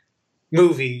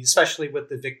movie, especially with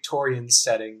the Victorian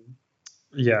setting.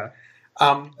 Yeah.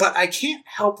 But I can't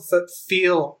help but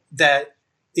feel that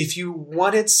if you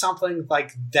wanted something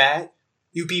like that,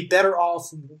 you'd be better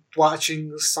off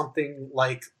watching something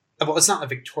like, well, it's not a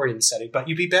Victorian setting, but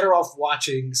you'd be better off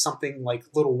watching something like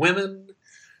Little Women,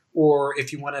 or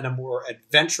if you wanted a more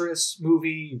adventurous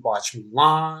movie, you watch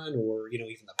Mulan, or, you know,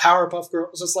 even the Powerpuff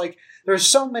Girls. It's like, there's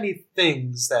so many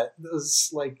things that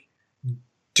like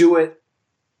do it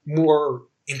more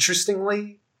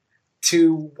interestingly.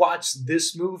 To watch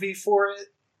this movie for it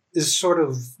is sort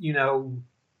of, you know,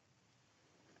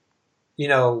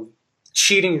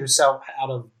 cheating yourself out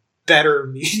of better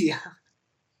media.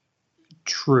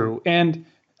 True. And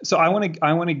so I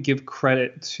want to give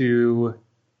credit to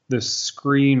the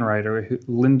screenwriter,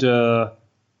 Linda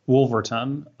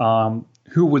Woolverton,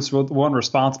 who was the one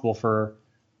responsible for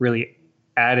really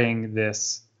adding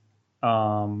this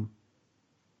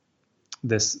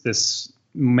this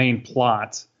main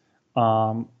plot.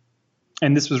 And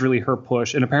this was really her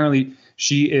push. And apparently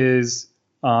she is,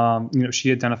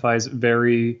 she identifies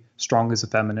very strong as a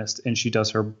feminist, and she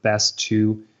does her best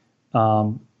to,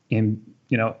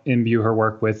 imbue her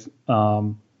work with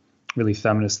really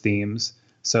feminist themes.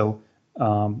 So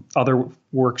other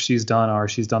work she's done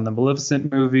the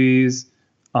Maleficent movies.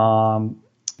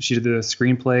 She did the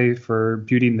screenplay for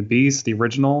Beauty and the Beast, the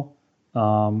original.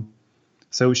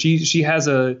 So she has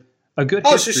a good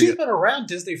history. So she's been around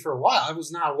Disney for a while. I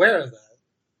was not aware of that.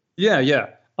 Yeah.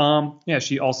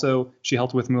 She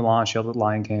helped with Mulan. She helped with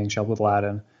Lion King. She helped with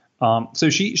Aladdin. So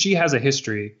she has a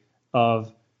history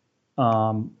of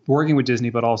working with Disney,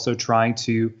 but also trying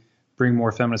to bring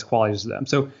more feminist qualities to them.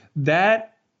 So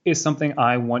that is something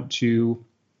I want to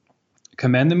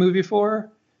commend the movie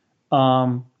for,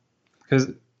 because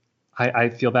I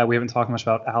feel bad we haven't talked much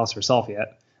about Alice herself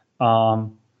yet.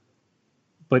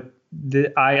 But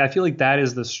I feel like that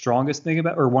is the strongest thing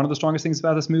about, or one of the strongest things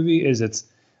about this movie is its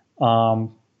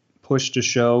push to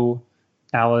show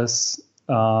Alice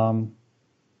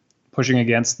pushing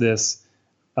against this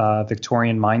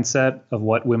Victorian mindset of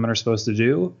what women are supposed to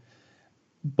do.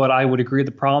 But I would agree it's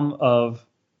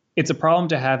a problem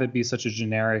to have it be such a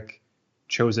generic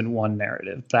chosen one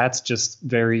narrative. That's just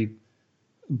very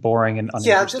boring and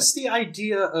uninteresting. Yeah, just the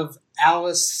idea of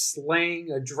Alice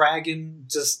slaying a dragon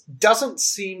just doesn't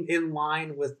seem in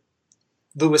line with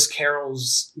Lewis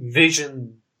Carroll's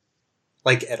vision,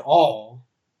 like, at all.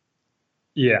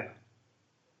 Yeah.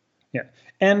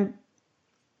 And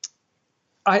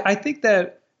I think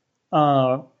that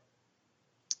I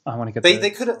want to get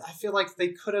they could have. I feel like they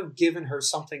could have given her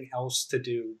something else to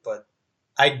do, but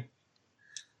hey,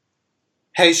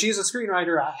 she's a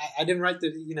screenwriter. I didn't write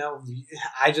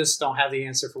I just don't have the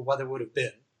answer for what it would have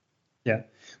been. Yeah.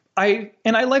 I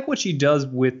like what she does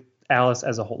with Alice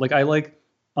as a whole. Like, I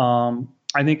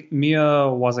think Mia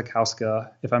Wasikowska,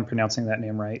 if I'm pronouncing that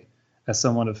name right, as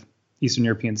someone of Eastern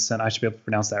European descent, I should be able to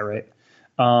pronounce that right.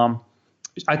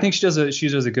 I think she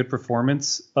does a good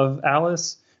performance of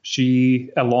Alice. She,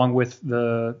 along with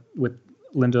Linda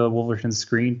Woolverton's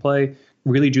screenplay,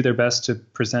 really do their best to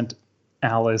present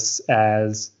Alice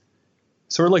as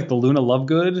sort of like the Luna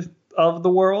Lovegood of the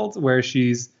world, where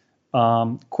she's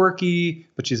quirky,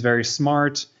 but she's very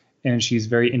smart and she's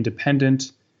very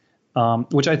independent,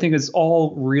 which I think is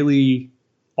all really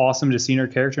awesome to see in her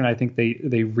character, and I think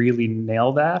they really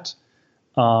nail that.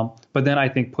 But then I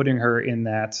think putting her in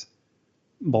that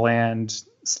bland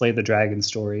slay the dragon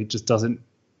story just doesn't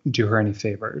do her any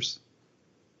favors.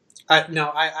 No,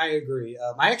 I agree.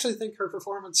 I actually think her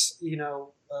performance,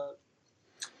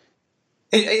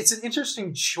 it's an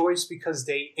interesting choice because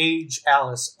they age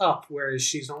Alice up, whereas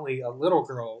she's only a little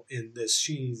girl in this.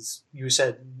 You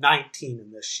said 19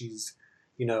 in this. She's,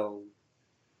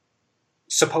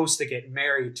 supposed to get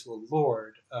married to a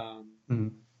lord.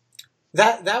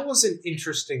 That was an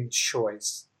interesting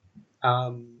choice,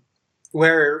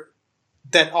 where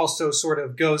that also sort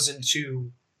of goes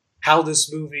into how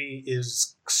this movie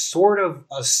is sort of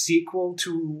a sequel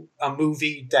to a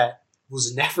movie that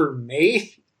was never made.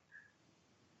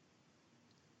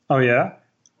 Oh, yeah?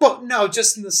 Well, no,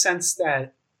 just in the sense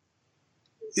that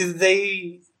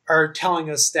they are telling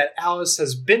us that Alice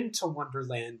has been to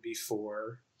Wonderland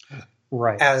before,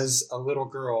 right, as a little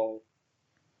girl,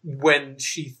 when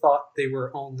she thought they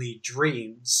were only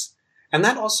dreams. And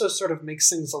that also sort of makes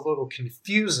things a little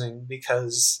confusing,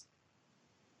 because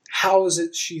how is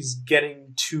it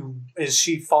is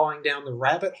she falling down the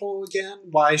rabbit hole again?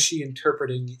 Why is she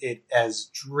interpreting it as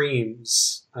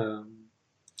dreams?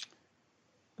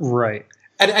 Right.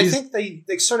 And I think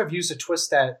they sort of use a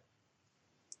twist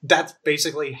that's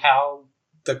basically how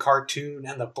the cartoon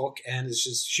and the book end. Is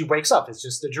just she wakes up, it's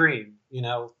just a dream,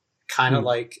 kind of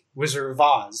like Wizard of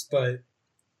Oz. But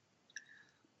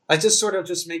it just sort of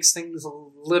just makes things a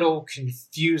little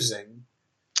confusing.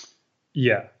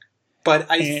 Yeah. But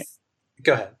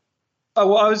go ahead.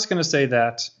 Well, I was just going to say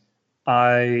that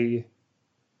I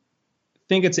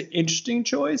think it's an interesting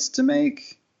choice to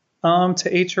make, to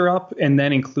age her up and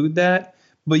then include that.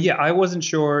 But yeah, I wasn't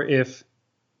sure if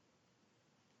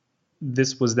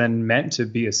this was then meant to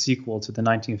be a sequel to the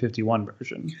 1951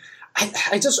 version. I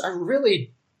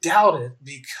really doubt it,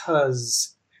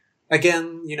 because,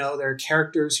 again, there are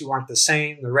characters who aren't the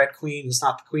same. The Red Queen is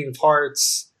not the Queen of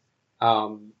Hearts.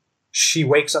 She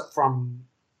wakes up from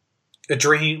a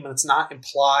dream, and it's not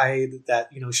implied that,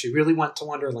 she really went to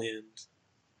Wonderland,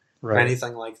 right, or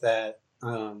anything like that.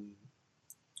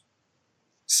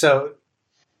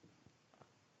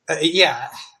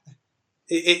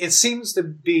 It seems to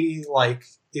be like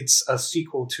it's a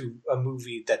sequel to a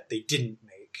movie that they didn't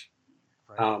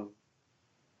make. Right.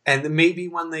 And maybe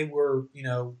when they were,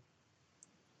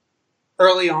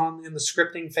 early on in the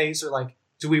scripting phase, they're like,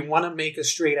 do we want to make a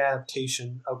straight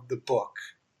adaptation of the book?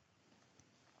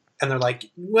 And they're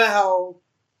like, well,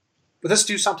 let's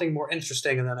do something more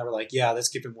interesting. And then they were like, yeah, let's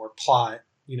give it more plot.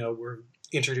 We're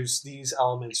introduce these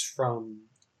elements through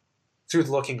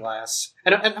the Looking Glass.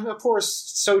 And of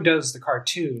course, so does the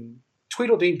cartoon.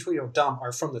 Tweedledee and Tweedledum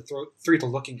are from the Through the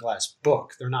Looking Glass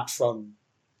book. They're not from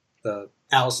the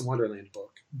Alice in Wonderland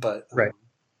book. But right.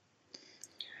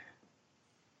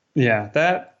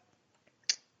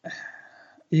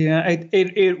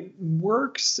 It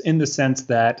works in the sense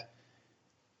that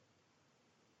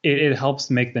it helps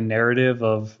make the narrative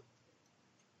of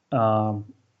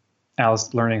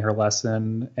Alice learning her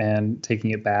lesson and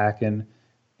taking it back and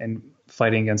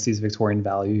fighting against these Victorian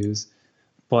values.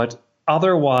 But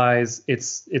otherwise,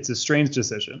 it's a strange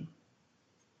decision.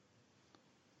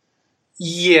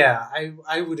 Yeah,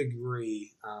 I would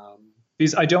agree.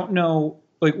 Because I don't know,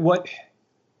 like, what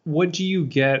do you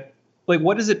get? like,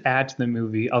 what does it add to the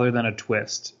movie other than a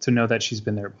twist to know that she's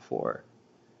been there before?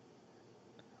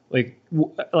 Like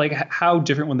how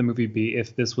different would the movie be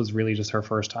if this was really just her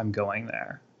first time going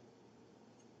there?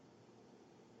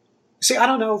 See, I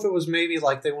don't know if it was maybe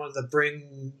like they wanted to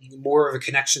bring more of a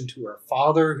connection to her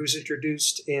father, who's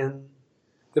introduced in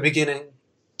the beginning.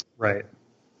 Right.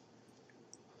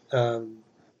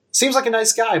 Seems like a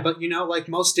nice guy, but, like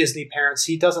most Disney parents,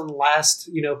 he doesn't last,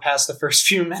 past the first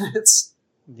few minutes.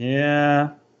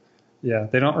 Yeah. Yeah,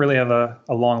 they don't really have a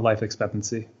long life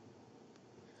expectancy.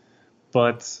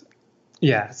 But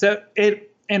yeah,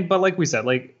 but like we said,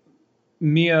 like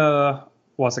Mia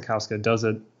Wasikowska does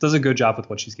a good job with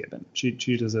what she's given. She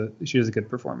does a good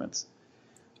performance.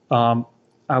 I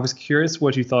was curious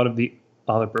what you thought of the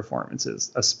other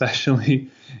performances,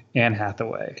 especially Anne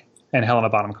Hathaway and Helena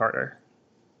Bonham Carter.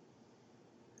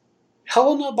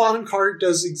 Helena Bonham Carter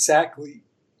does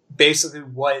basically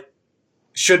what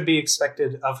should be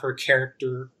expected of her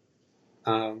character.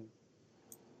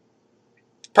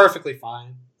 Perfectly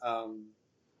fine.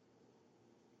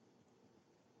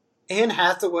 Anne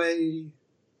Hathaway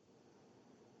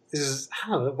is, I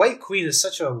don't know, the White Queen is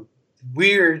such a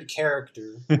weird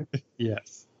character.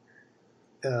 Yes.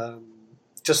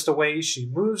 Just the way she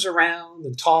moves around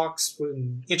and talks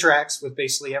and interacts with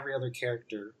basically every other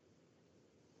character.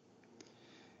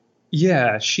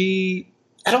 Yeah,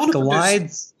 I don't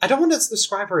glides. I don't want to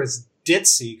describe her as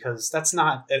ditzy, because that's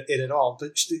not it at all.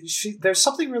 But there's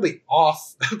something really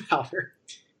off about her.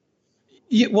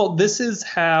 Yeah, well, this is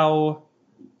how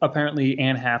apparently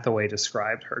Anne Hathaway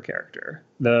described her character,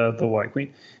 the White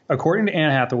Queen. According to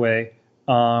Anne Hathaway,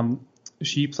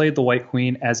 she played the White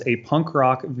Queen as a punk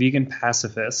rock vegan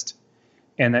pacifist,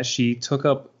 and that she took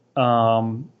up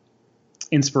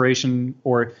inspiration,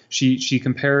 or she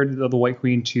compared the White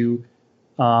Queen to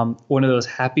one of those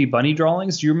Happy Bunny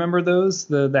drawings. Do you remember those?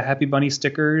 The Happy Bunny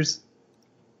stickers?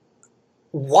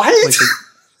 What?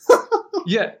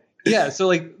 Yeah. So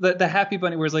like the Happy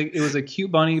Bunny was like, it was a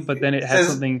cute bunny, but then it had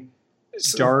something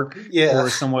dark or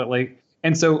somewhat like.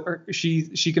 And so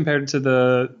she compared it to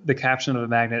the caption of a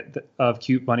magnet of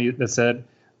Cute Bunny that said,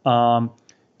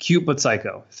 "Cute but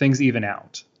psycho. Things even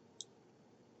out."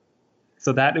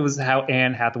 So that was how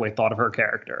Anne Hathaway thought of her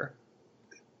character.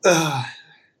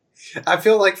 I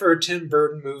feel like for a Tim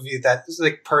Burton movie, that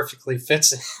like perfectly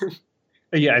fits in.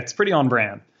 Yeah, it's pretty on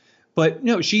brand. But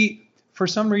no, for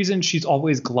some reason, she's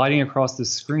always gliding across the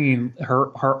screen.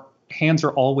 Her hands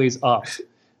are always up.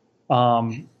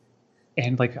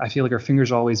 And like, I feel like her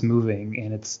fingers are always moving,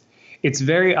 and it's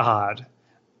very odd.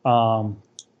 And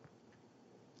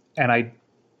I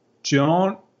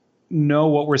don't know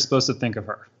what we're supposed to think of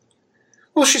her.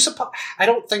 Well, I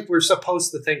don't think we're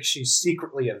supposed to think she's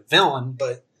secretly a villain,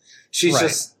 but she's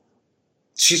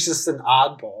just an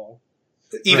oddball,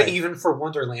 even for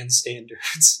Wonderland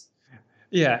standards.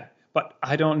 Yeah, but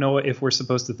I don't know if we're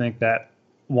supposed to think that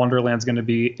Wonderland's going to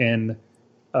be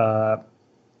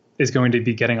is going to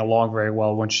be getting along very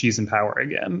well when she's in power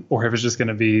again, or if it's just going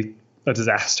to be a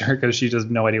disaster because she has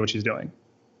no idea what she's doing.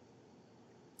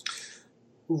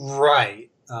 Right.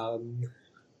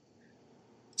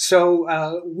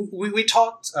 So we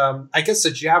talked. I guess the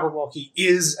Jabberwocky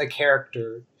is a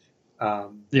character.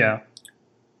 Yeah.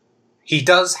 He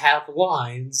does have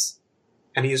lines,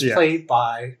 and he is played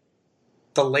by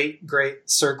the late great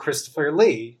Sir Christopher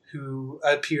Lee, who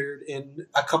appeared in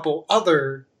a couple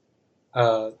other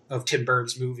of Tim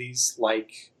Burton's movies,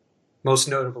 like most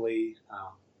notably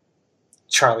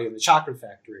Charlie and the Chocolate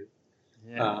Factory.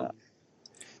 Yeah.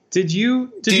 Did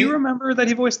you remember that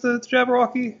he voiced the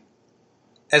Jabberwocky?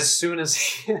 As soon as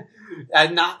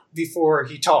not before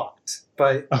he talked,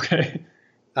 but okay.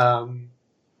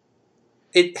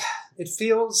 It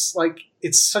feels like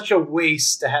it's such a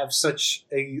waste to have such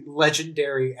a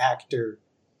legendary actor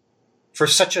for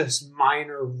such a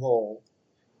minor role.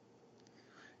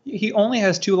 He only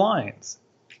has 2 lines.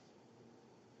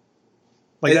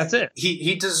 Like, that's it.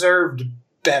 He deserved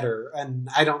better, and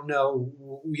I don't know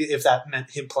if that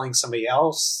meant him playing somebody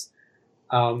else.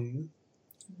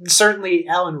 Certainly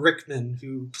Alan Rickman,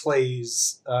 who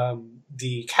plays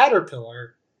the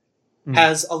caterpillar,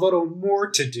 has a little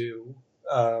more to do.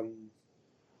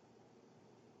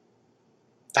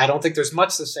 I don't think there's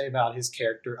much to say about his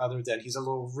character other than he's a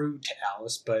little rude to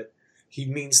Alice, but he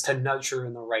means to nudge her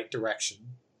in the right direction.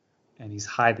 And he's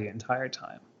high the entire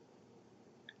time.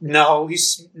 No.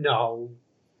 He's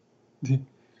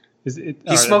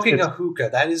smoking a hookah.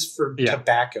 That is for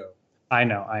tobacco. I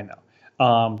know.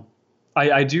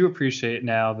 I do appreciate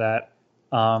now that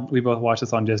we both watch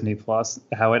this on Disney Plus,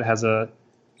 how it has a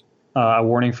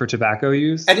warning for tobacco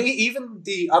use. And even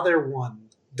the other one,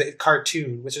 the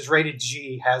cartoon, which is rated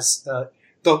G, has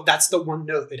though that's the one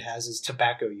note it has is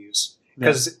tobacco use,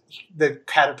 because the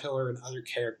caterpillar and other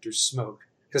characters smoke,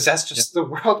 because that's just the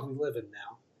world we live in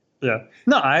now. Yeah.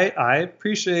 No, I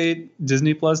appreciate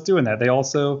Disney Plus doing that. They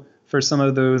also, for some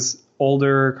of those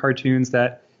older cartoons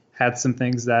that had some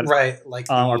things that like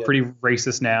are pretty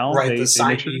racist now. Right, they the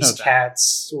Siamese make sure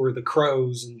cats or the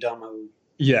crows and Dumbo.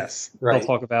 Yes. Right. They'll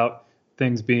talk about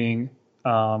things being,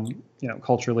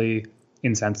 culturally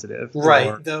insensitive.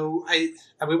 Right. Though, I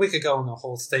mean, we could go on the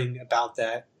whole thing about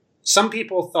that. Some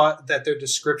people thought that their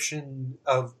description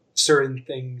of certain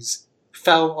things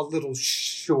fell a little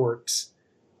short,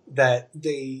 that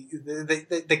they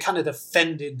kind of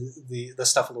defended the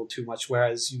stuff a little too much,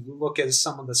 whereas you look at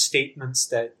some of the statements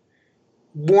that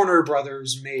Warner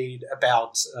Brothers made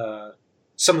about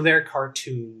some of their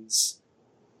cartoons,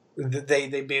 they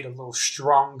made a little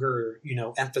stronger,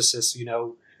 emphasis,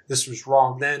 this was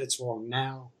wrong then, it's wrong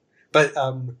now. But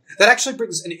that actually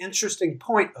brings an interesting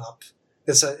point up.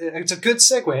 It's a good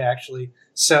segue, actually.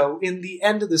 So in the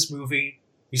end of this movie,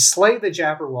 we slay the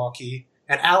Jabberwocky,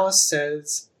 and Alice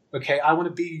says, okay, I want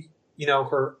to be,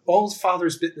 her old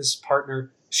father's business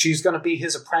partner. She's going to be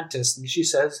his apprentice. And she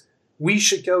says, we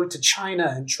should go to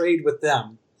China and trade with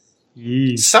them.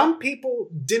 Some people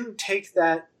didn't take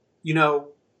that,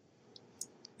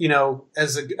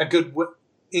 as a good,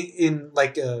 in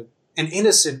like an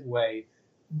innocent way,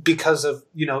 because of,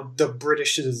 the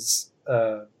British's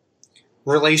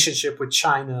relationship with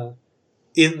China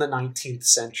in the 19th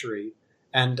century.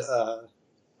 And,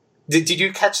 Did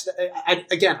you catch that?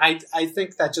 I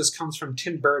think that just comes from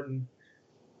Tim Burton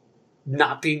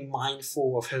not being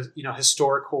mindful of his,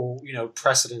 historical,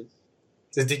 precedent.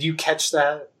 Did you catch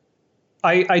that?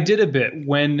 I did a bit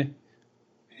when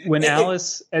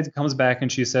Alice comes back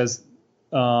and she says,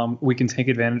 we can take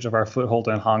advantage of our foothold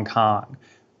in Hong Kong.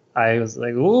 I was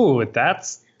like, ooh,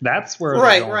 that's where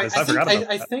right.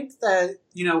 I think that,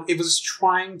 it was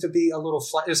trying to be a little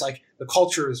flat. It was like the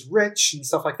culture is rich and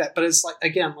stuff like that. But it's like,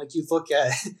 again, like you look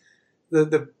at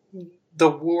the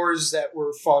wars that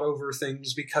were fought over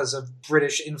things because of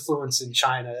British influence in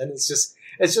China. And it's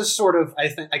just sort of, I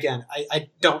think, again, I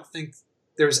don't think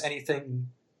there's anything,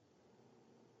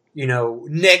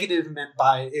 negative meant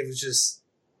by it. It was just,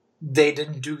 they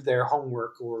didn't do their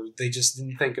homework, or they just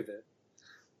didn't think of it.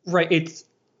 Right.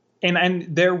 And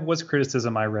there was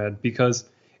criticism I read, because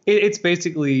it's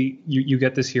basically you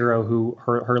get this hero who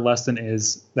her lesson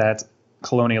is that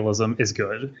colonialism is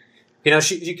good.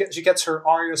 She gets her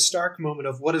Arya Stark moment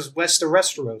of what is west of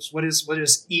Westeros, what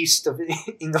is east of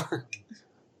England.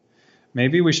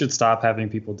 Maybe we should stop having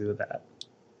people do that.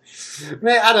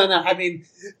 Man, I don't know. I mean,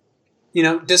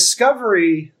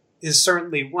 discovery is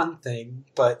certainly one thing,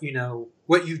 but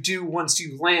what you do once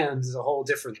you land is a whole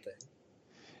different thing.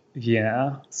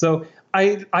 Yeah. So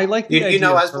I like the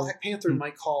idea as Black Panther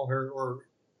might call her, or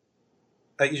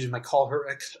usually might call her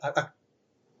a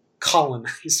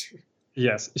colonizer.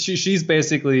 Yes, she's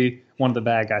basically one of the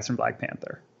bad guys from Black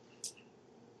Panther.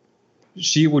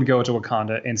 She would go to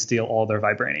Wakanda and steal all their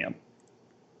vibranium.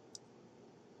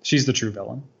 She's the true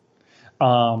villain.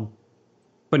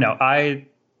 But no,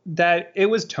 it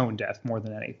was tone deaf more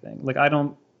than anything. Like,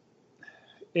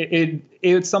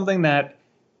 it's something that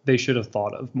they should have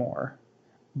thought of more.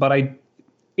 But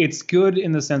it's good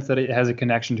in the sense that it has a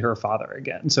connection to her father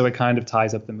again. So it kind of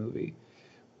ties up the movie.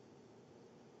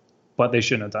 But they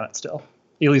shouldn't have done it still.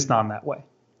 At least not in that way.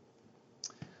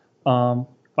 But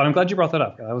I'm glad you brought that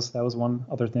up. That was one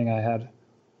other thing I had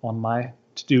on my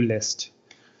to-do list.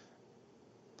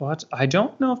 But I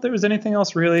don't know if there was anything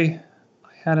else really I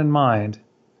had in mind.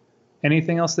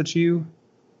 Anything else that you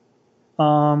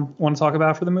want to talk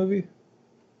about for the movie?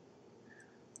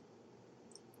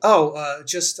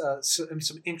 Just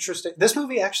some interesting. This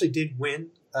movie actually did win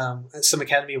some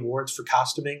Academy Awards for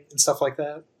costuming and stuff like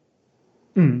that.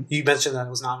 Mm. You mentioned that it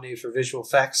was nominated for visual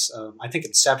effects. I think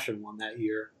Inception won that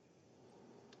year.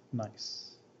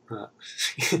 Nice.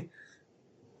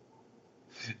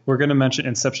 We're going to mention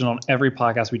Inception on every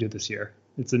podcast we do this year.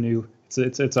 It's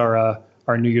it's our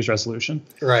New Year's resolution.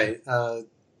 Right.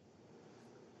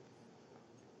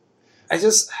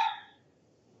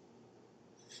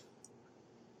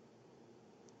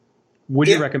 Would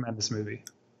you recommend this movie?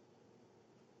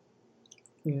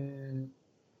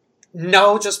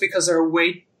 No, just because there are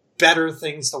way better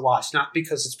things to watch, not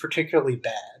because it's particularly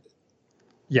bad.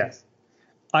 Yes,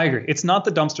 I agree. It's not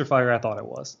the dumpster fire I thought it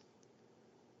was.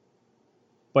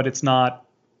 But it's not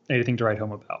anything to write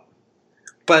home about.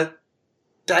 But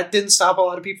that didn't stop a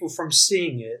lot of people from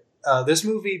seeing it. This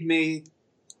movie made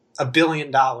 $1 billion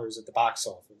at the box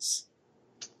office.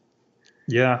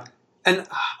 Yeah. And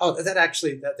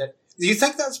that do you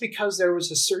think that's because there was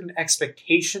a certain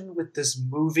expectation with this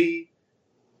movie,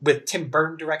 with Tim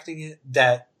Burton directing it,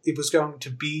 that it was going to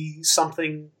be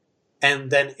something, and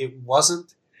then it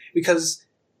wasn't? Because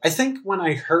I think when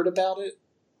I heard about it,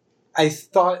 I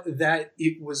thought that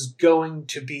it was going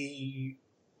to be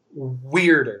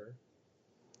weirder.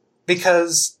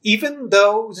 Because even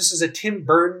though this is a Tim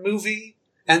Burton movie,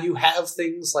 and you have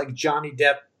things like Johnny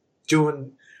Depp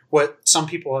doing what some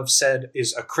people have said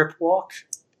is a crip walk,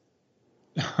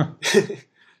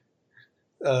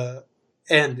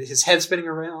 and his head spinning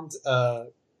around,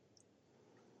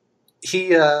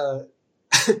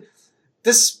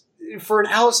 this, for an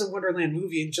Alice in Wonderland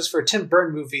movie, and just for a Tim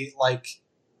Burton movie, like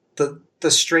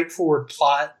the straightforward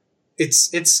plot,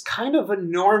 it's kind of a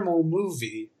normal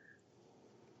movie.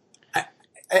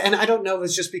 And I don't know if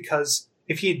it's just because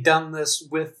if he had done this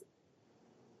with,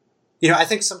 I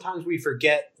think sometimes we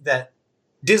forget that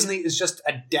Disney is just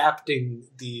adapting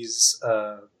these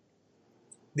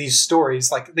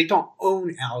stories. Like, they don't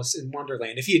own Alice in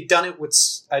Wonderland. If he had done it with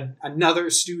another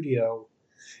studio,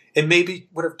 it maybe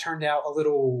would have turned out a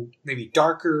little maybe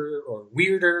darker or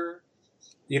weirder,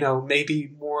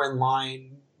 maybe more in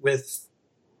line with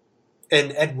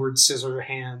an Edward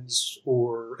Scissorhands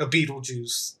or a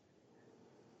Beetlejuice.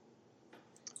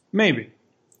 Maybe.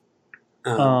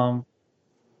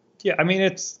 Yeah, I mean,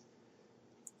 it's...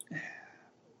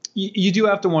 You do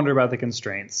have to wonder about the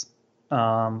constraints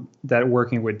that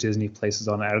working with Disney places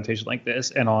on an adaptation like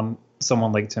this, and on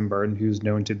someone like Tim Burton, who's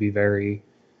known to be very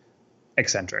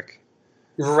eccentric.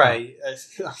 Right.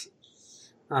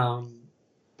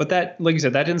 But that, like you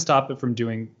said, that didn't stop it from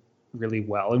doing really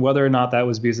well. And whether or not that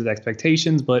was because of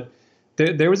expectations, but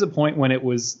there was a point when it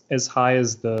was as high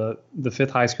as the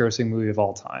fifth highest grossing movie of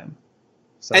all time.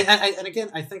 So. And again,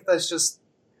 I think that's just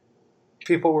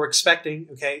people were expecting,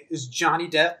 okay, it's Johnny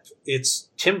Depp, it's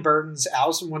Tim Burton's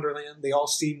Alice in Wonderland. They all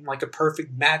seem like a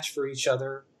perfect match for each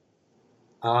other.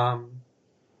 And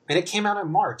it came out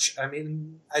in March. I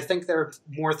mean, I think there are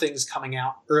more things coming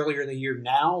out earlier in the year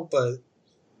now, but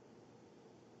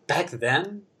back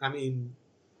then, I mean,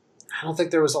 I don't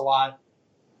think there was a lot.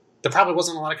 There probably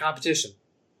wasn't a lot of competition.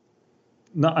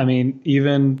 No, I mean,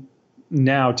 even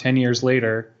now, 10 years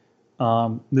later,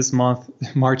 this month,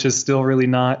 March is still really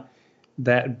not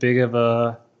that big of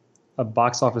a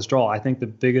box office draw. I think the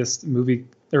biggest movies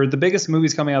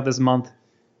coming out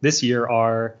this year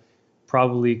are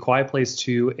probably Quiet Place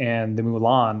 2 and the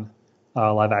Mulan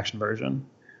live action version.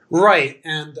 Right.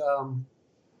 And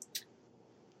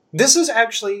this is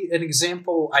actually an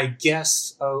example, I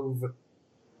guess, of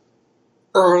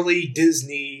early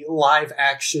Disney live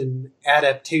action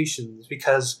adaptations,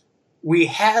 because we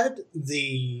had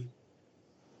the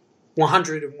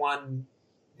 101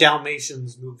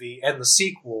 Dalmatians movie and the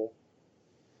sequel,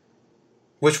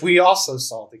 which we also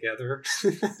saw together.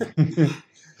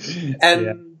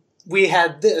 And we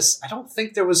had this. I don't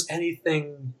think there was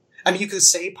anything. I mean, you could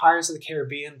say Pirates of the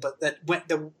Caribbean, but that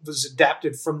was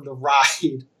adapted from the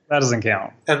ride. That doesn't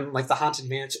count. And like the Haunted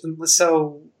Mansion.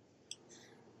 So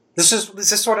this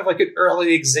is sort of like an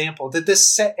early example. Did this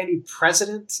set any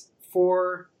precedent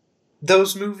for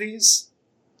those movies?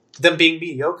 Them being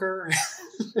mediocre?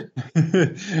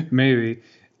 Maybe.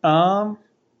 No,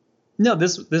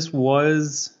 this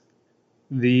was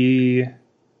the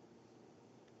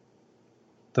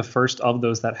first of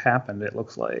those that happened, it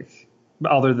looks like.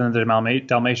 Other than the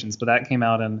Dalmatians, but that came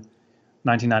out in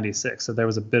 1996, so there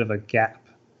was a bit of a gap.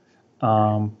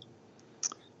 I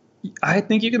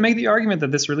think you can make the argument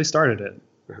that this really started it.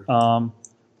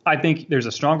 I think there's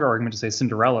a stronger argument to say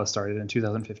Cinderella started in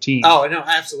 2015. Oh, no,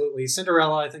 absolutely.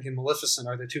 Cinderella, I think, and Maleficent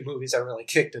are the two movies that really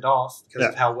kicked it off because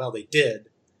of how well they did.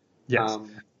 Yes.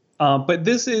 But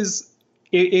this is,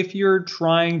 if you're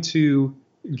trying to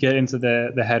get into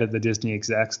the head of the Disney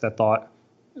execs that thought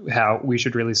how we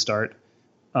should really start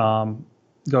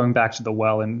going back to the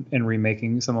well and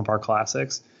remaking some of our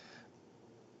classics,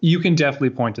 you can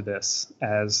definitely point to this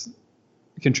as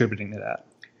contributing to that.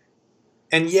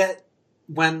 And yet,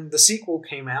 when the sequel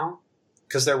came out,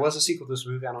 because there was a sequel to this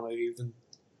movie, I don't know even...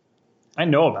 I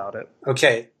know about it.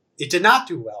 Okay, it did not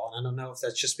do well, and I don't know if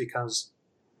that's just because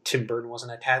Tim Burton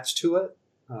wasn't attached to it.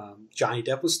 Johnny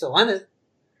Depp was still in it.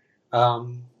 Or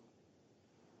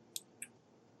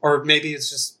maybe it's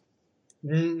just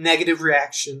negative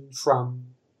reaction from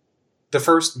the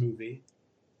first movie.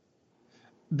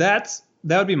 That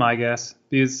would be my guess,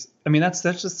 because I mean that's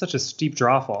just such a steep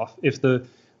drop off.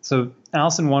 So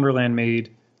Alice in Wonderland made,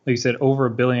 like you said, over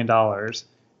 $1 billion,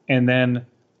 and then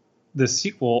the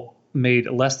sequel made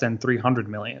less than $300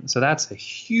 million. So that's a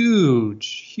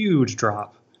huge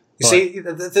drop. You see,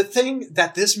 the thing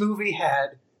that this movie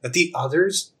had that the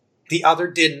other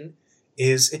didn't,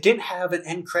 is it didn't have an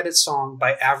end credit song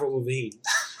by Avril Lavigne.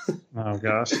 Oh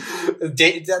gosh,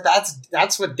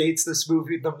 that's what dates this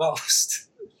movie the most.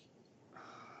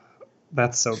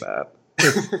 That's so bad.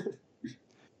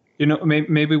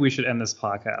 Maybe we should end this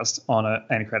podcast on an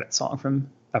end credit song from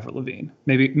Avril Lavigne.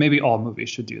 Maybe all movies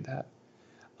should do that.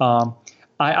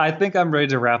 I think I'm ready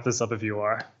to wrap this up if you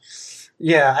are.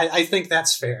 Yeah, I think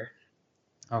that's fair.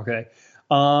 Okay.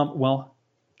 Well,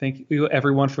 thank you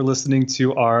everyone for listening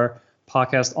to our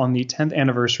podcast on the 10th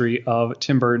anniversary of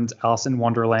Tim Burton's Alice in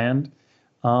Wonderland.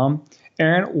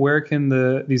 Aaron, where can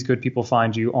these good people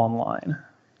find you online?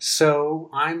 So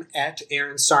I'm at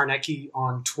Aaron Sarnecky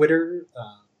on Twitter.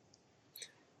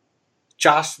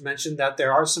 Josh mentioned that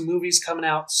there are some movies coming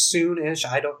out soon-ish.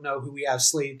 I don't know who we have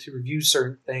slated to review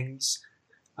certain things.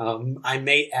 I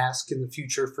may ask in the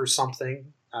future for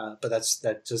something, but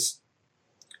that just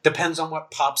depends on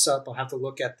what pops up. I'll have to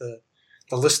look at the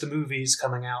list of movies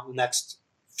coming out in the next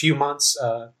few months.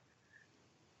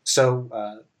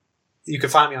 So you can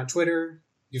find me on Twitter.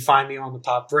 You find me on the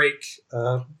Pop Break.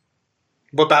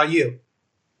 What about you?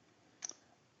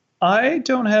 I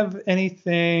don't have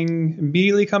anything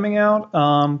immediately coming out.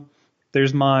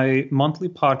 There's my monthly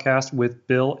podcast with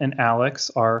Bill and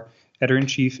Alex, our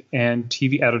editor-in-chief and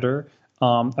TV editor,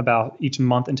 about each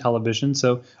month in television.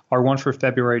 So our one for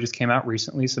February just came out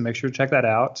recently, so make sure to check that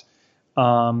out.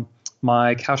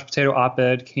 My Couch Potato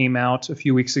op-ed came out a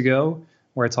few weeks ago,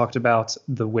 where I talked about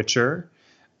The Witcher.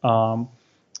 And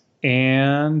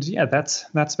yeah, that's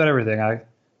about everything. I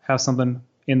have something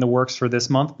in the works for this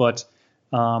month, but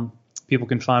people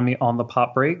can find me on the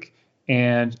Pop Break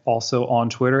and also on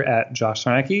Twitter at Josh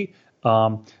Sarnecky.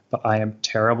 But I am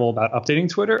terrible about updating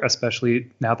Twitter, especially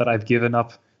now that I've given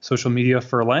up social media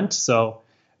for Lent. So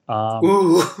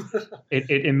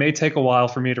it may take a while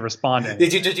for me to respond.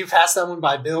 Did you pass that one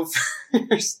by Bill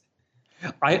first?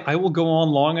 I will go on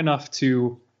long enough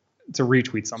to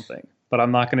retweet something, but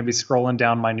I'm not going to be scrolling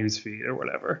down my newsfeed or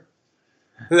whatever.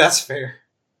 That's fair.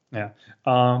 Yeah.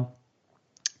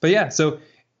 But yeah,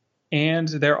 and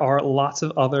there are lots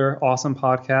of other awesome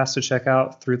podcasts to check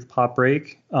out through the Pop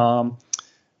Break.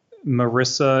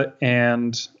 Marissa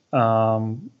and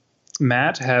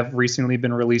Matt have recently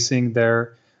been releasing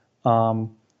their And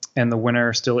the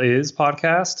Winner Still Is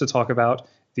podcast to talk about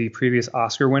the previous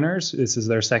Oscar winners. This is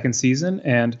their second season,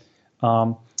 and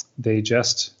they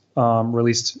just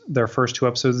released their first 2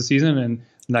 episodes of the season, and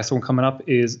the next one coming up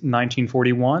is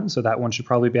 1941, so that one should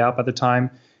probably be out by the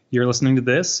time you're listening to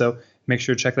this, so make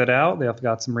sure to check that out. They have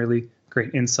got some really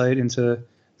great insight into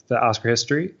the Oscar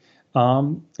history.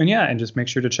 And just make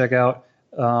sure to check out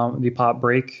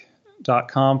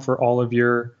thepopbreak.com for all of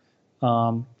your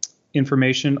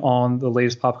information on the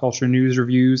latest pop culture news,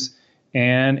 reviews,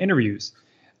 and interviews.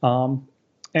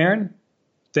 Aaron,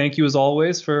 thank you as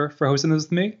always for hosting this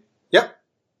with me. Yep.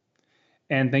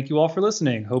 And thank you all for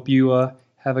listening. Hope you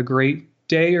have a great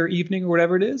day or evening or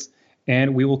whatever it is.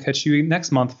 And we will catch you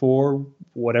next month for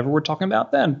whatever we're talking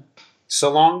about then.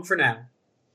 So long for now.